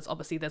job, because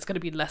obviously there's going to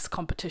be less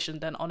competition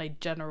than on a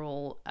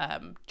general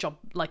job,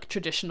 like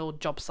traditional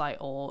job site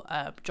or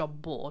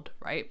job board,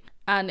 right?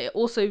 And it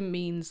also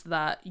means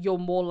that you're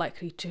more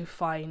likely to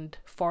find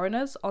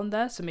foreigners on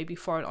there, so maybe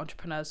foreign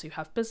entrepreneurs who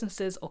have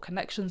businesses or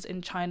connections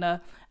in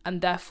China, and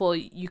therefore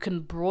you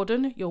can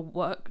broaden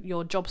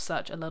your job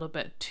search a little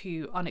bit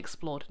to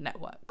unexplored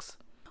networks.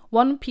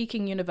 One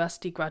Peking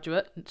University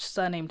graduate,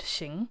 surnamed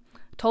Xing,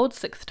 told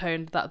Sixth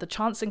Tone that the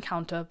chance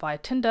encounter via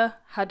Tinder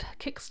had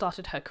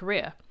kick-started her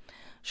career.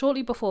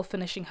 Shortly before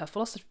finishing her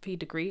philosophy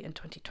degree in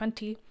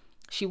 2020,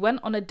 she went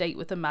on a date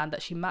with a man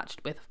that she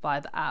matched with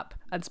via the app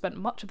and spent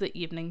much of the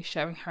evening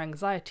sharing her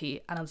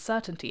anxiety and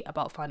uncertainty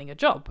about finding a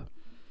job.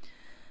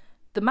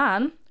 The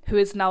man, who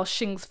is now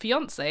Xing's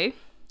fiancé,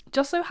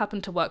 just so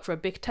happened to work for a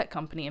big tech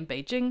company in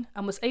Beijing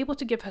and was able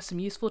to give her some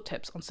useful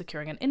tips on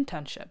securing an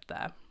internship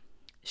there.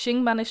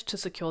 Xing managed to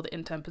secure the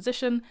intern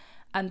position,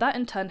 and that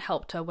in turn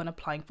helped her when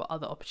applying for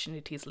other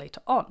opportunities later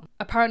on.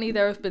 Apparently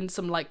there have been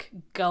some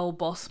girl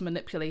boss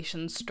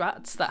manipulation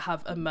strats that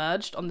have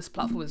emerged on this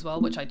platform as well,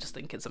 which I just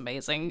think is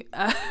amazing.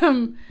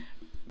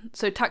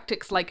 So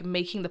tactics like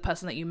making the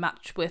person that you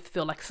match with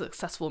feel like a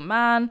successful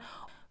man,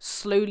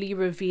 slowly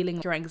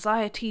revealing your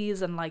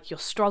anxieties and your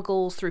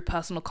struggles through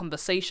personal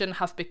conversation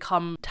have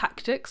become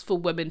tactics for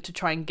women to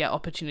try and get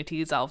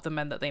opportunities out of the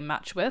men that they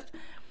match with.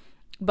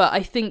 But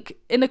I think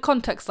in a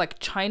context like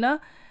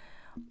China,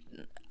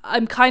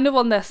 I'm kind of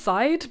on their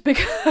side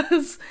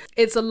because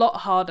it's a lot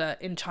harder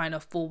in China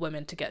for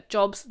women to get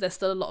jobs. There's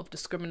still a lot of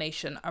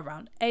discrimination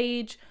around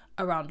age,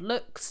 around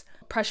looks,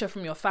 pressure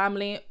from your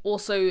family.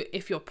 Also,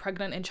 if you're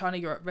pregnant in China,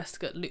 you're at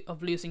risk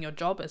of losing your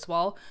job as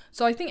well.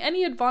 So I think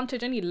any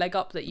advantage, any leg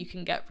up that you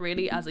can get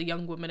really as a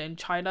young woman in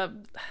China,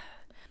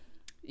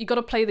 you got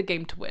to play the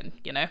game to win,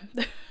 you know?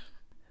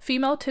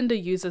 Female Tinder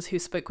users who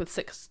spoke with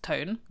Sixth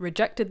Tone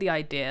rejected the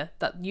idea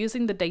that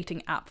using the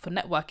dating app for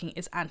networking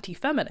is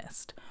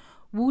anti-feminist.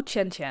 Wu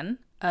Qianqian,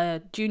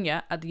 a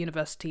junior at the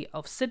University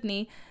of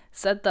Sydney,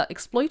 said that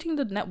exploiting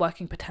the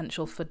networking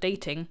potential for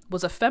dating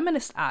was a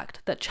feminist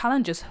act that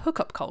challenges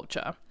hookup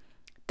culture.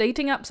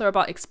 Dating apps are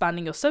about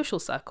expanding your social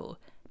circle.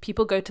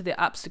 People go to the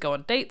apps to go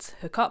on dates,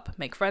 hook up,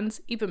 make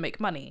friends, even make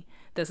money.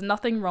 There's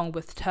nothing wrong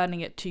with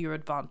turning it to your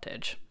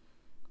advantage.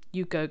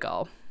 You go,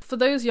 girl. For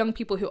those young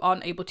people who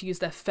aren't able to use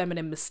their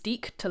feminine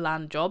mystique to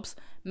land jobs,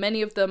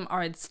 many of them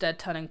are instead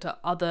turning to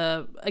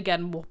other,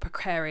 again, more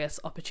precarious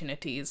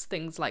opportunities,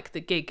 things like the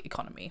gig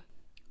economy.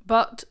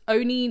 But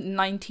only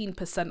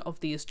 19% of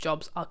these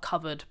jobs are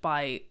covered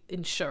by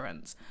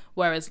insurance,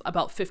 whereas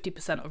about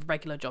 50% of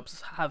regular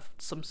jobs have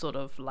some sort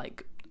of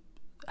like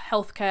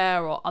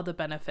healthcare or other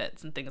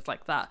benefits and things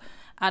like that.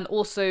 And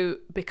also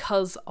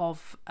because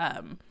of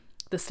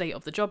the state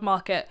of the job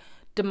market,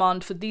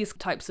 demand for these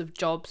types of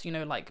jobs, you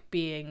know, like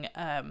being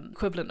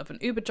equivalent of an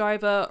Uber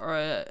driver or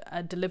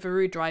a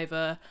delivery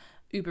driver,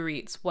 Uber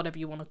Eats, whatever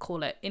you want to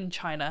call it, in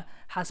China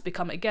has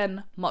become,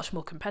 again, much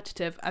more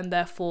competitive, and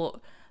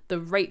therefore the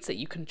rates that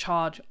you can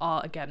charge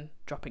are, again,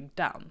 dropping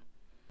down.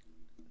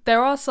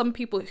 There are some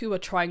people who are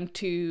trying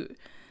to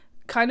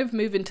kind of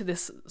move into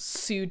this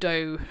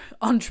pseudo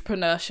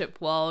entrepreneurship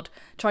world,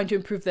 trying to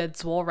improve their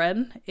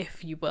zuoren,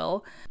 if you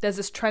will. There's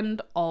this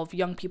trend of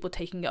young people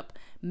taking up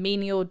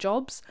menial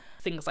jobs,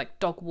 things like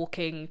dog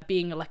walking,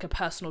 being like a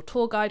personal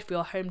tour guide for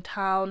your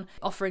hometown,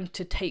 offering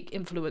to take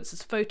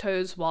influencers'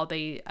 photos while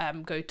they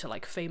go to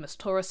like famous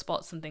tourist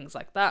spots and things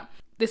like that.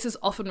 This is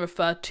often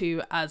referred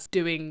to as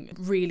doing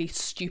really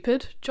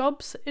stupid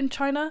jobs in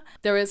China.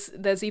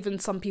 There's even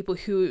some people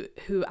who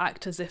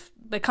act as if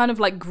they're kind of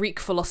like Greek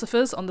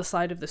philosophers on the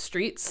side of the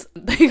streets.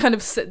 They kind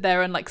of sit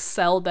there and like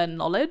sell their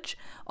knowledge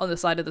on the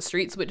side of the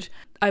streets, which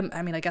I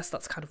mean, I guess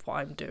that's kind of what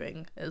I'm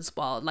doing as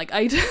well. Like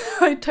I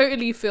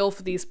totally feel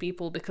for these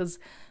people because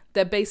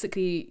they're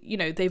basically, you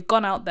know, they've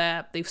gone out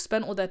there, they've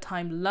spent all their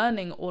time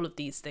learning all of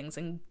these things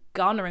and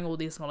garnering all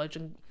this knowledge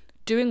and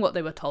doing what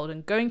they were told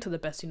and going to the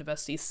best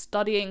universities,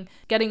 studying,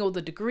 getting all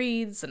the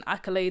degrees and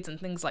accolades and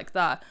things like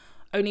that,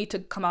 only to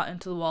come out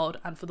into the world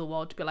and for the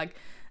world to be like,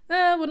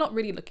 we're not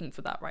really looking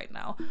for that right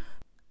now.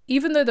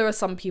 Even though there are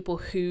some people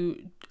who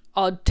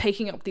are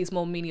taking up these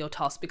more menial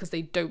tasks because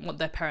they don't want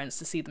their parents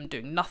to see them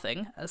doing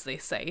nothing, as they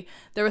say,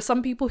 there are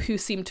some people who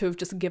seem to have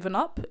just given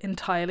up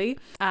entirely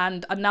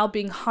and are now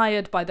being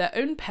hired by their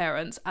own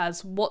parents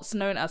as what's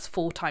known as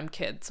full-time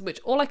kids,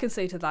 which all I can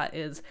say to that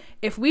is,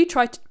 if we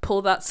try to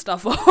pull that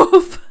stuff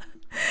off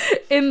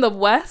in the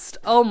West,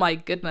 oh my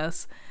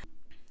goodness.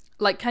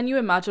 Like, can you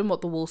imagine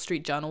what the Wall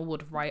Street Journal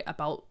would write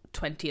about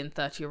 20 and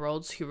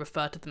 30-year-olds who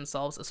refer to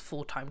themselves as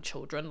full-time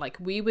children? Like,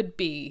 we would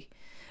be...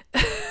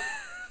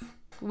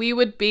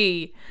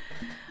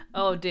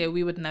 oh dear,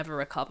 we would never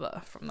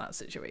recover from that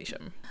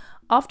situation.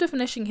 After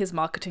finishing his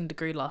marketing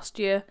degree last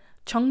year,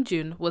 Chung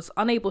Jun was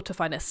unable to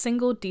find a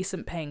single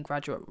decent paying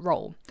graduate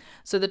role,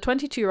 so the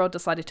 22-year-old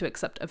decided to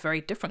accept a very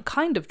different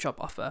kind of job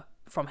offer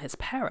from his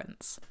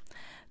parents.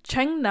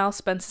 Cheng now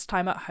spends his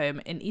time at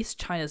home in East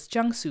China's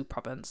Jiangsu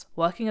province,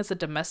 working as a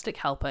domestic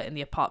helper in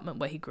the apartment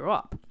where he grew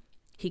up.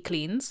 He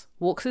cleans,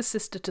 walks his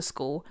sister to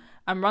school,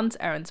 and runs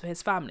errands for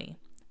his family.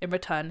 In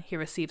return, he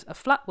receives a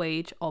flat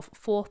wage of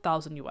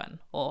 4,000 yuan,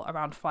 or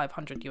around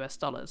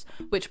 $500,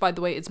 which, by the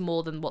way, is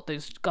more than what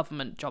those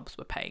government jobs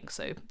were paying,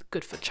 so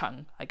good for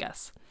Chung, I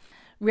guess.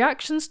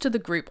 Reactions to the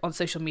group on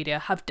social media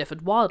have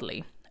differed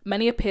wildly.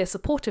 Many appear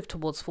supportive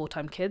towards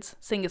full-time kids,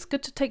 saying it's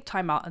good to take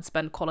time out and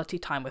spend quality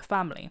time with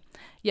family.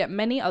 Yet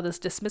many others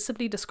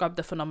dismissively describe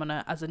the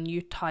phenomena as a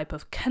new type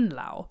of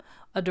kenlao,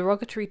 a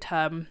derogatory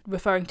term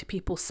referring to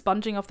people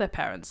sponging off their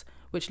parents,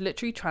 which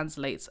literally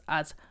translates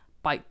as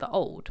bite the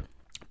old.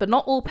 But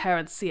not all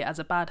parents see it as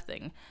a bad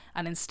thing,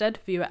 and instead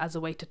view it as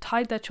a way to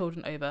tide their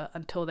children over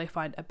until they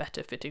find a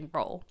better fitting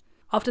role.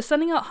 After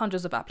sending out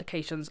hundreds of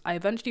applications, I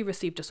eventually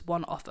received just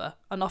one offer,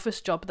 an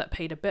office job that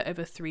paid a bit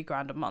over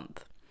 $3,000 a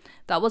month.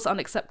 That was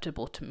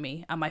unacceptable to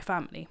me and my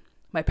family.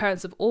 My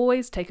parents have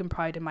always taken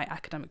pride in my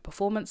academic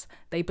performance.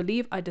 They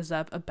believe I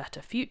deserve a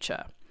better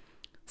future.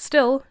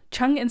 Still,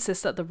 Chung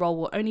insists that the role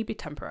will only be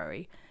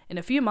temporary. In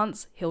a few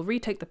months, he'll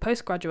retake the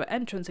postgraduate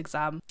entrance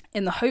exam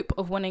in the hope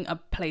of winning a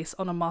place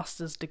on a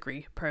master's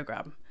degree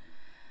program.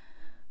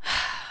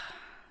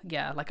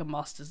 Yeah, like a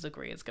master's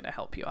degree is going to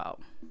help you out.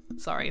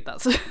 Sorry,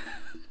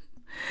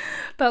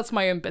 that's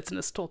my own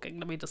business talking.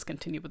 Let me just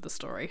continue with the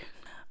story.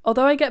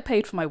 Although I get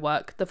paid for my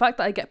work, the fact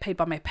that I get paid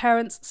by my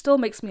parents still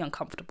makes me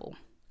uncomfortable.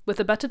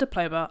 With a better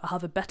diploma, I'll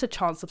have a better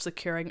chance of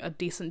securing a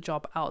decent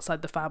job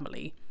outside the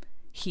family,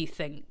 he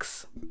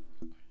thinks.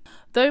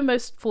 Though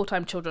most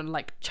full-time children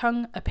like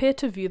Chung appear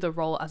to view the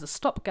role as a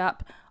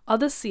stopgap,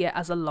 others see it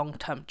as a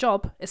long-term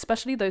job,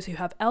 especially those who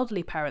have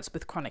elderly parents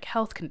with chronic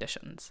health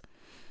conditions.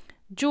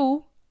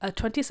 Zhu, a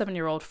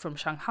 27-year-old from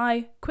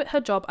Shanghai, quit her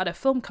job at a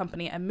film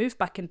company and moved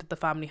back into the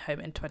family home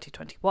in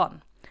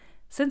 2021.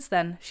 Since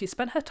then, she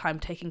spent her time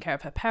taking care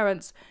of her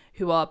parents,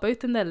 who are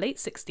both in their late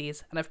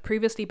 60s and have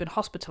previously been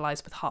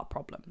hospitalised with heart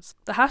problems.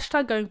 The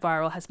hashtag going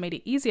viral has made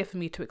it easier for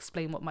me to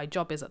explain what my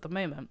job is at the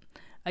moment.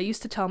 I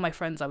used to tell my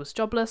friends I was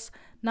jobless,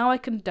 now I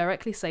can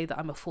directly say that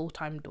I'm a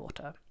full-time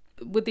daughter.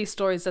 With these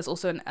stories, there's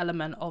also an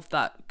element of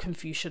that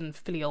Confucian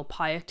filial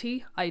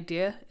piety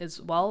idea as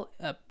well,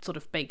 sort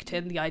of baked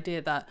in, the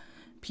idea that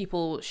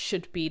people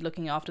should be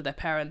looking after their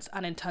parents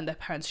and in turn their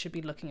parents should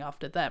be looking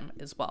after them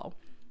as well.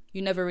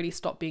 You never really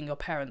stop being your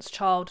parents'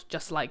 child,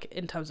 just like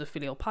in terms of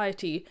filial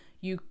piety,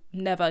 you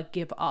never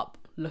give up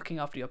looking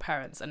after your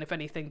parents. And if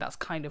anything, that's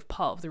kind of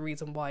part of the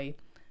reason why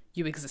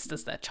you exist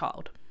as their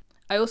child.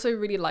 I also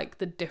really like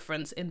the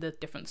difference in the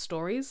different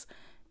stories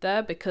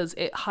there, because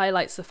it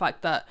highlights the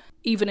fact that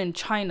even in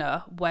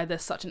China, where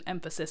there's such an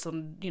emphasis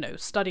on,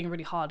 studying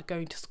really hard,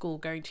 going to school,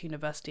 going to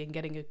university and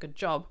getting a good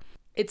job,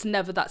 it's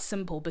never that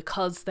simple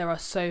because there are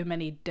so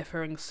many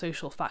differing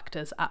social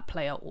factors at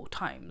play at all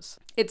times.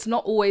 It's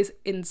not always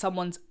in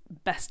someone's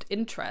best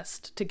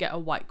interest to get a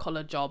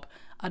white-collar job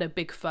at a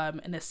big firm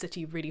in a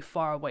city really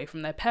far away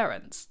from their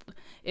parents.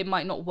 It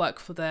might not work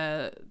for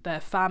their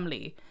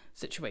family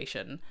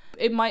situation.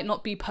 It might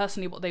not be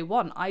personally what they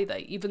want either,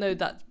 even though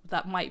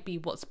that might be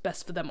what's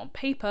best for them on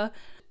paper.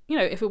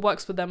 If it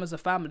works for them as a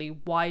family,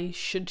 why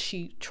should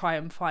she try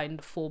and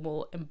find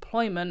formal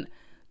employment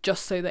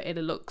just so that it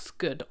looks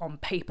good on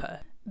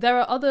paper? There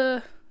are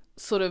other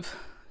sort of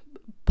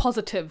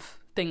positive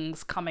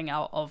things coming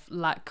out of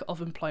lack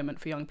of employment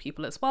for young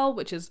people as well,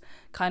 which is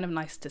kind of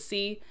nice to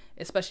see,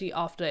 especially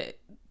after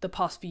the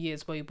past few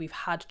years where we've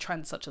had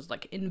trends such as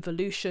like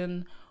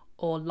involution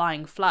or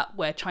lying flat,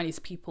 where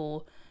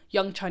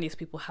young Chinese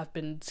people have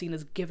been seen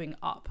as giving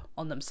up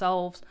on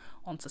themselves,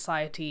 on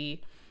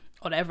society,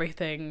 on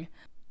everything.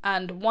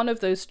 And one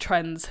of those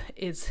trends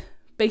is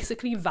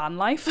basically van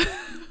life,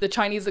 the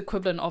Chinese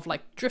equivalent of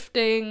like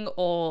drifting,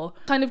 or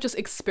kind of just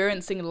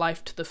experiencing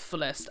life to the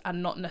fullest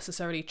and not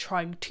necessarily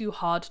trying too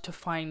hard to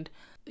find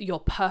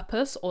your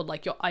purpose or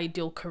like your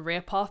ideal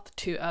career path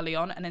too early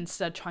on, and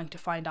instead trying to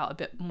find out a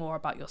bit more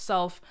about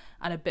yourself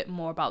and a bit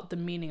more about the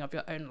meaning of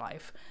your own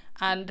life.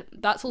 And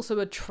that's also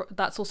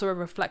a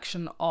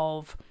reflection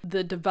of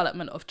the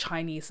development of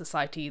Chinese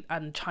society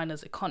and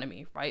China's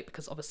economy, right?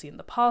 Because obviously in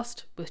the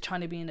past, with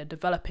China being a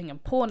developing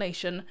and poor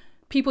nation,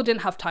 people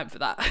didn't have time for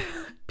that.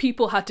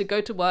 People had to go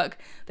to work,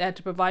 they had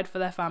to provide for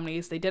their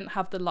families, they didn't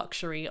have the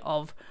luxury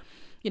of,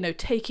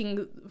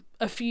 taking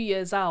a few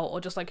years out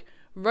or just like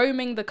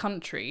roaming the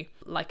country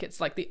like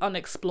it's like the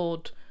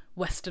unexplored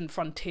western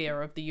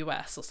frontier of the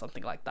US or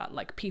something like that.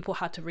 Like people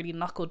had to really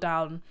knuckle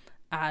down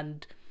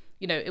and,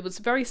 it was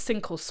very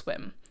sink or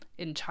swim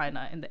in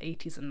China in the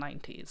 80s and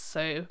 90s.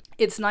 So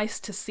it's nice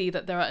to see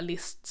that there are at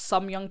least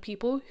some young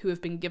people who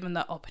have been given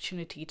that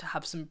opportunity to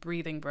have some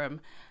breathing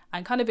room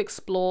and kind of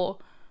explore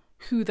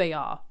who they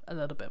are a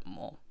little bit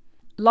more.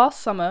 Last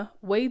summer,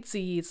 Wei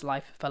Ziyi's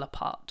life fell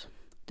apart.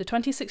 The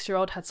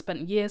 26-year-old had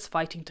spent years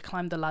fighting to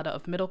climb the ladder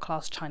of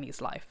middle-class Chinese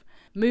life,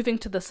 moving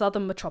to the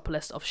southern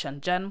metropolis of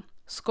Shenzhen,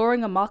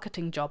 scoring a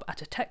marketing job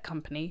at a tech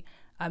company,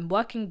 and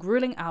working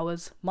grueling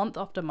hours month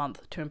after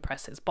month to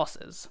impress his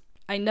bosses.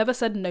 I never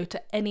said no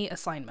to any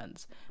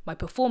assignments. My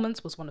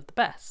performance was one of the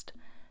best.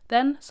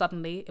 Then,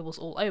 suddenly, it was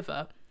all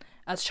over.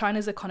 As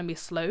China's economy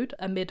slowed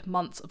amid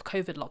months of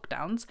COVID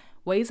lockdowns,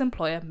 Wei's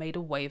employer made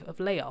a wave of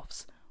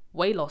layoffs.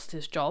 Wei lost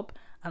his job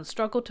and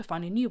struggled to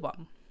find a new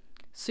one.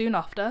 Soon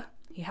after,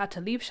 he had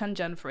to leave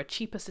Shenzhen for a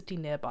cheaper city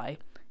nearby.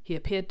 He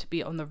appeared to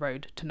be on the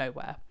road to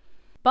nowhere.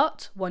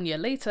 But 1 year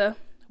later,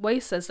 Wei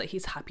says that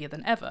he's happier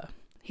than ever.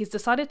 He's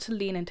decided to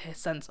lean into his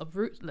sense of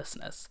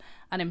rootlessness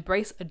and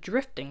embrace a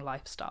drifting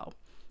lifestyle.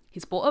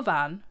 He's bought a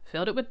van,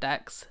 filled it with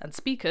decks and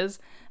speakers,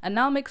 and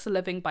now makes a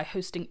living by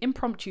hosting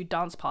impromptu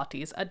dance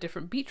parties at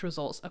different beach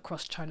resorts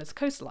across China's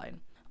coastline.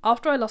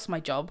 After I lost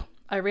my job,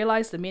 I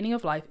realised the meaning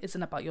of life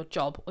isn't about your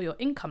job or your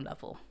income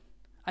level.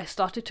 I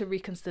started to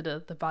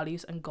reconsider the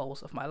values and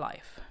goals of my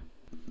life.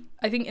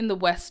 I think in the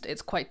West,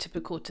 it's quite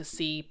typical to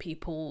see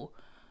people,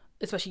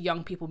 especially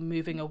young people,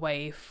 moving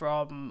away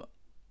from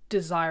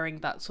desiring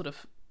that sort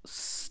of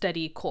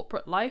steady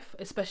corporate life,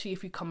 especially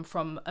if you come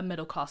from a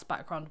middle class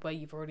background where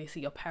you've already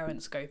seen your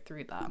parents go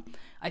through that.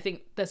 I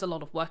think there's a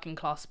lot of working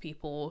class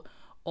people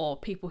or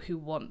people who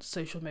want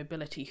social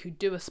mobility who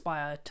do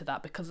aspire to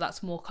that because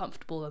that's more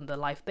comfortable than the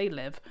life they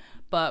live,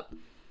 but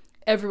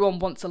everyone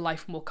wants a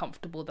life more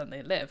comfortable than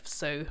they live.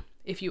 So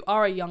if you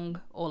are a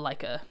young or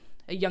like a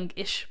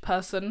young-ish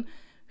person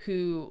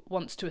who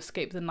wants to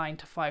escape the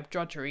 9-to-5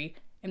 drudgery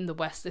in the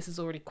West, this is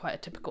already quite a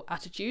typical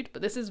attitude,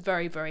 but this is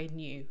very, very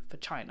new for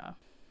China.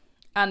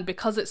 And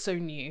because it's so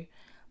new,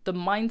 the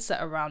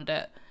mindset around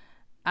it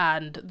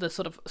and the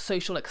sort of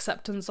social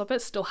acceptance of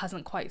it still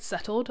hasn't quite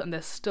settled, and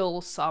there's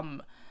still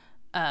some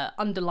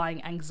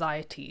underlying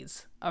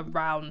anxieties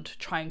around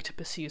trying to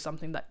pursue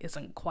something that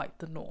isn't quite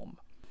the norm.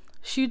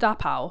 Xu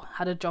Dapao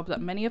had a job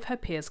that many of her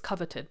peers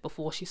coveted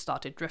before she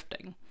started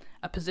drifting,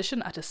 a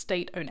position at a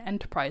state-owned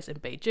enterprise in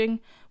Beijing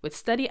with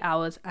steady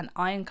hours and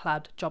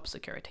ironclad job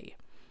security.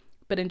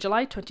 But in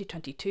July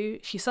 2022,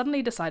 she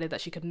suddenly decided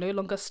that she could no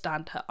longer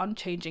stand her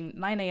unchanging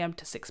 9 a.m.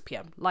 to 6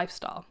 p.m.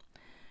 lifestyle.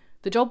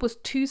 The job was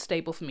too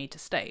stable for me to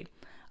stay.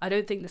 I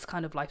don't think this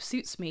kind of life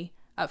suits me.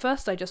 At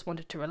first, I just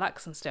wanted to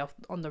relax and stay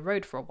on the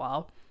road for a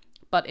while,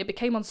 but it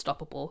became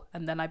unstoppable,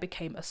 and then I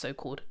became a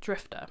so-called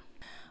drifter.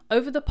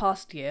 Over the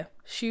past year,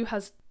 Xu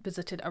has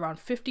visited around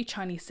 50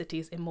 Chinese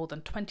cities in more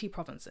than 20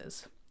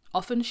 provinces.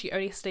 Often, she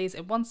only stays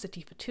in one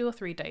city for 2 or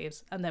 3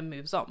 days and then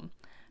moves on.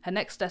 Her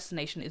next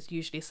destination is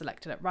usually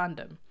selected at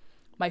random.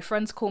 My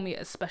friends call me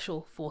a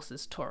special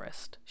forces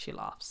tourist, she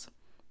laughs.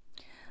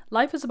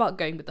 Life is about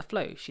going with the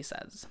flow, she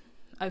says.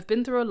 I've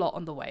been through a lot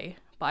on the way,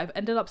 but I've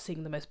ended up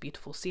seeing the most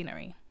beautiful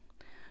scenery.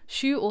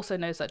 Xu also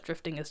knows that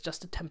drifting is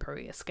just a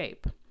temporary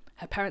escape.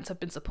 Her parents have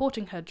been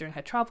supporting her during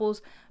her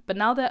travels, but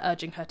now they're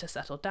urging her to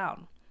settle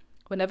down.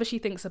 Whenever she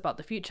thinks about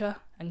the future,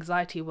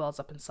 anxiety wells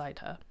up inside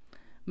her.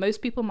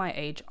 Most people my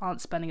age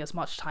aren't spending as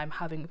much time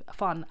having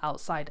fun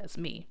outside as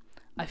me.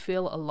 I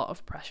feel a lot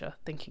of pressure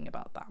thinking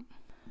about that.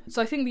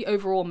 So I think the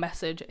overall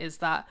message is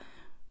that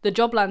the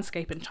job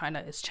landscape in China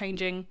is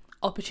changing,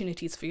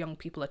 opportunities for young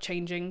people are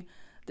changing.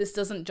 This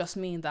doesn't just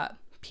mean that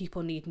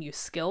people need new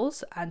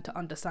skills and to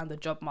understand the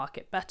job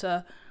market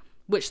better,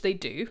 which they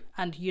do,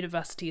 and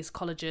universities,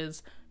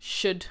 colleges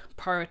should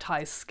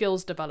prioritize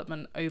skills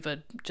development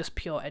over just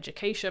pure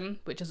education,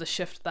 which is a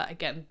shift that,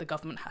 again, the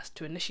government has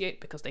to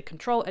initiate because they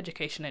control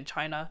education in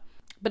China.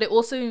 But it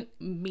also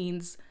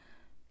means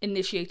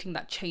initiating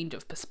that change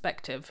of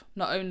perspective,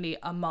 not only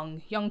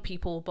among young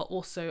people, but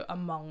also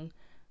among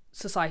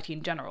society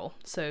in general.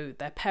 So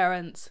their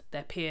parents,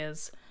 their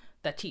peers,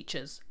 their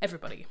teachers,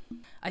 everybody.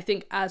 I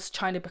think as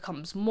China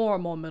becomes more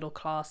and more middle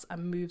class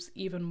and moves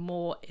even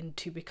more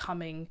into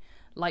becoming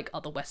like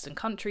other Western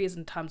countries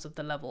in terms of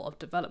the level of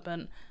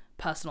development,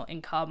 personal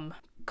income,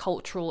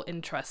 cultural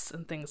interests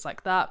and things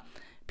like that,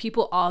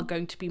 people are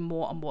going to be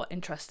more and more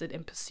interested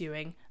in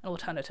pursuing an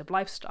alternative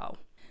lifestyle.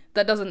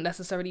 That doesn't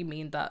necessarily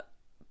mean that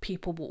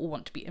people will all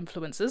want to be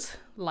influencers,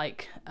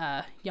 like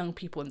young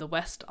people in the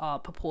West are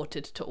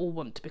purported to all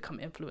want to become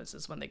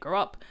influencers when they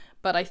grow up.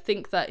 But I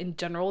think that in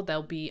general,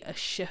 there'll be a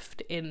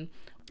shift in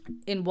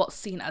what's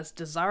seen as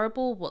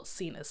desirable, what's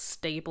seen as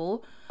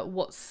stable,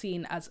 what's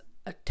seen as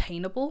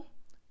attainable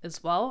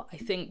as well. I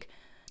think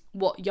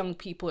what young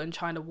people in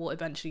China will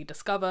eventually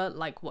discover,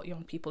 like what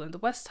young people in the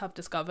West have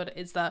discovered,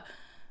 is that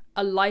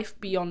a life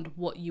beyond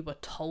what you were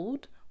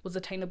told was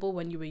attainable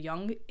when you were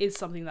young is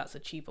something that's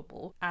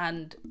achievable,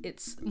 and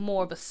it's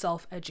more of a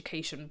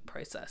self-education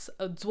process,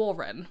 a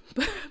Zuoren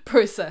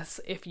process,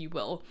 if you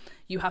will.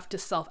 You have to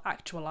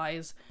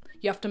self-actualize,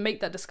 you have to make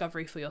that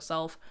discovery for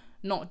yourself,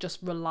 not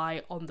just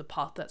rely on the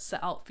path that's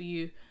set out for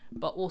you,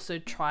 but also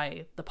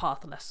try the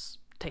path less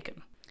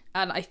taken.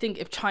 And I think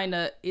if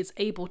China is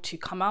able to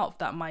come out of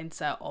that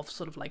mindset of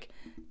sort of like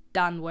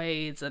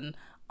danways and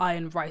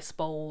iron rice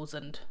bowls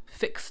and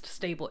fixed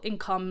stable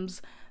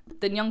incomes,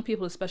 then young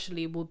people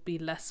especially will be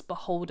less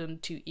beholden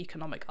to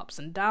economic ups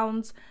and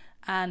downs,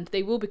 and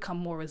they will become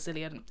more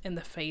resilient in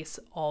the face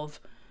of,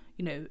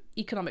 you know,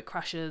 economic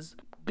crashes,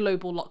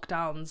 global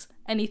lockdowns,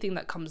 anything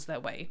that comes their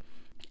way,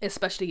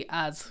 especially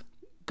as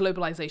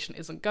globalization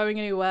isn't going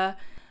anywhere.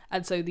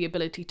 And so the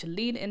ability to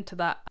lean into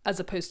that as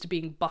opposed to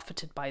being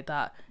buffeted by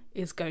that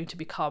is going to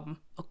become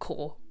a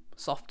core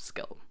soft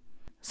skill.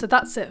 So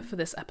that's it for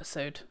this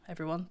episode,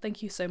 everyone.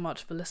 Thank you so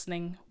much for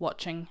listening,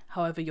 watching,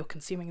 however you're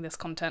consuming this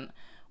content.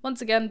 Once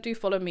again, do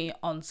follow me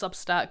on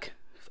Substack.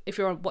 If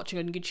you're watching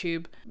on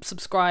YouTube,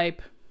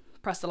 subscribe,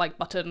 press the like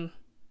button,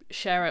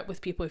 share it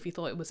with people if you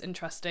thought it was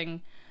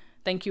interesting.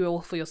 Thank you all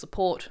for your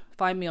support.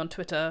 Find me on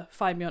Twitter,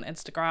 find me on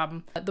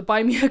Instagram. The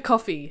Buy Me a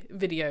Coffee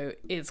video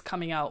is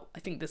coming out, I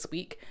think, this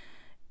week.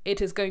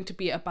 It is going to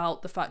be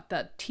about the fact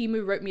that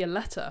Temu wrote me a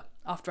letter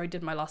after I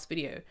did my last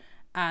video.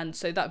 And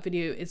so that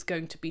video is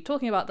going to be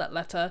talking about that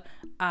letter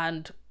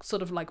and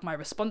sort of like my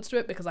response to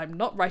it, because I'm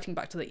not writing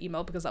back to the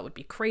email because that would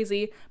be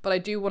crazy, but I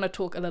do want to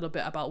talk a little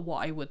bit about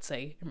what I would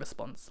say in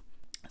response.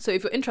 So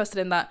if you're interested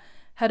in that,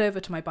 head over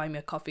to my Buy Me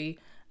a Coffee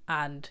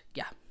and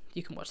yeah,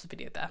 you can watch the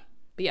video there.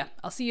 But yeah,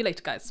 I'll see you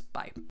later, guys.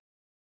 Bye.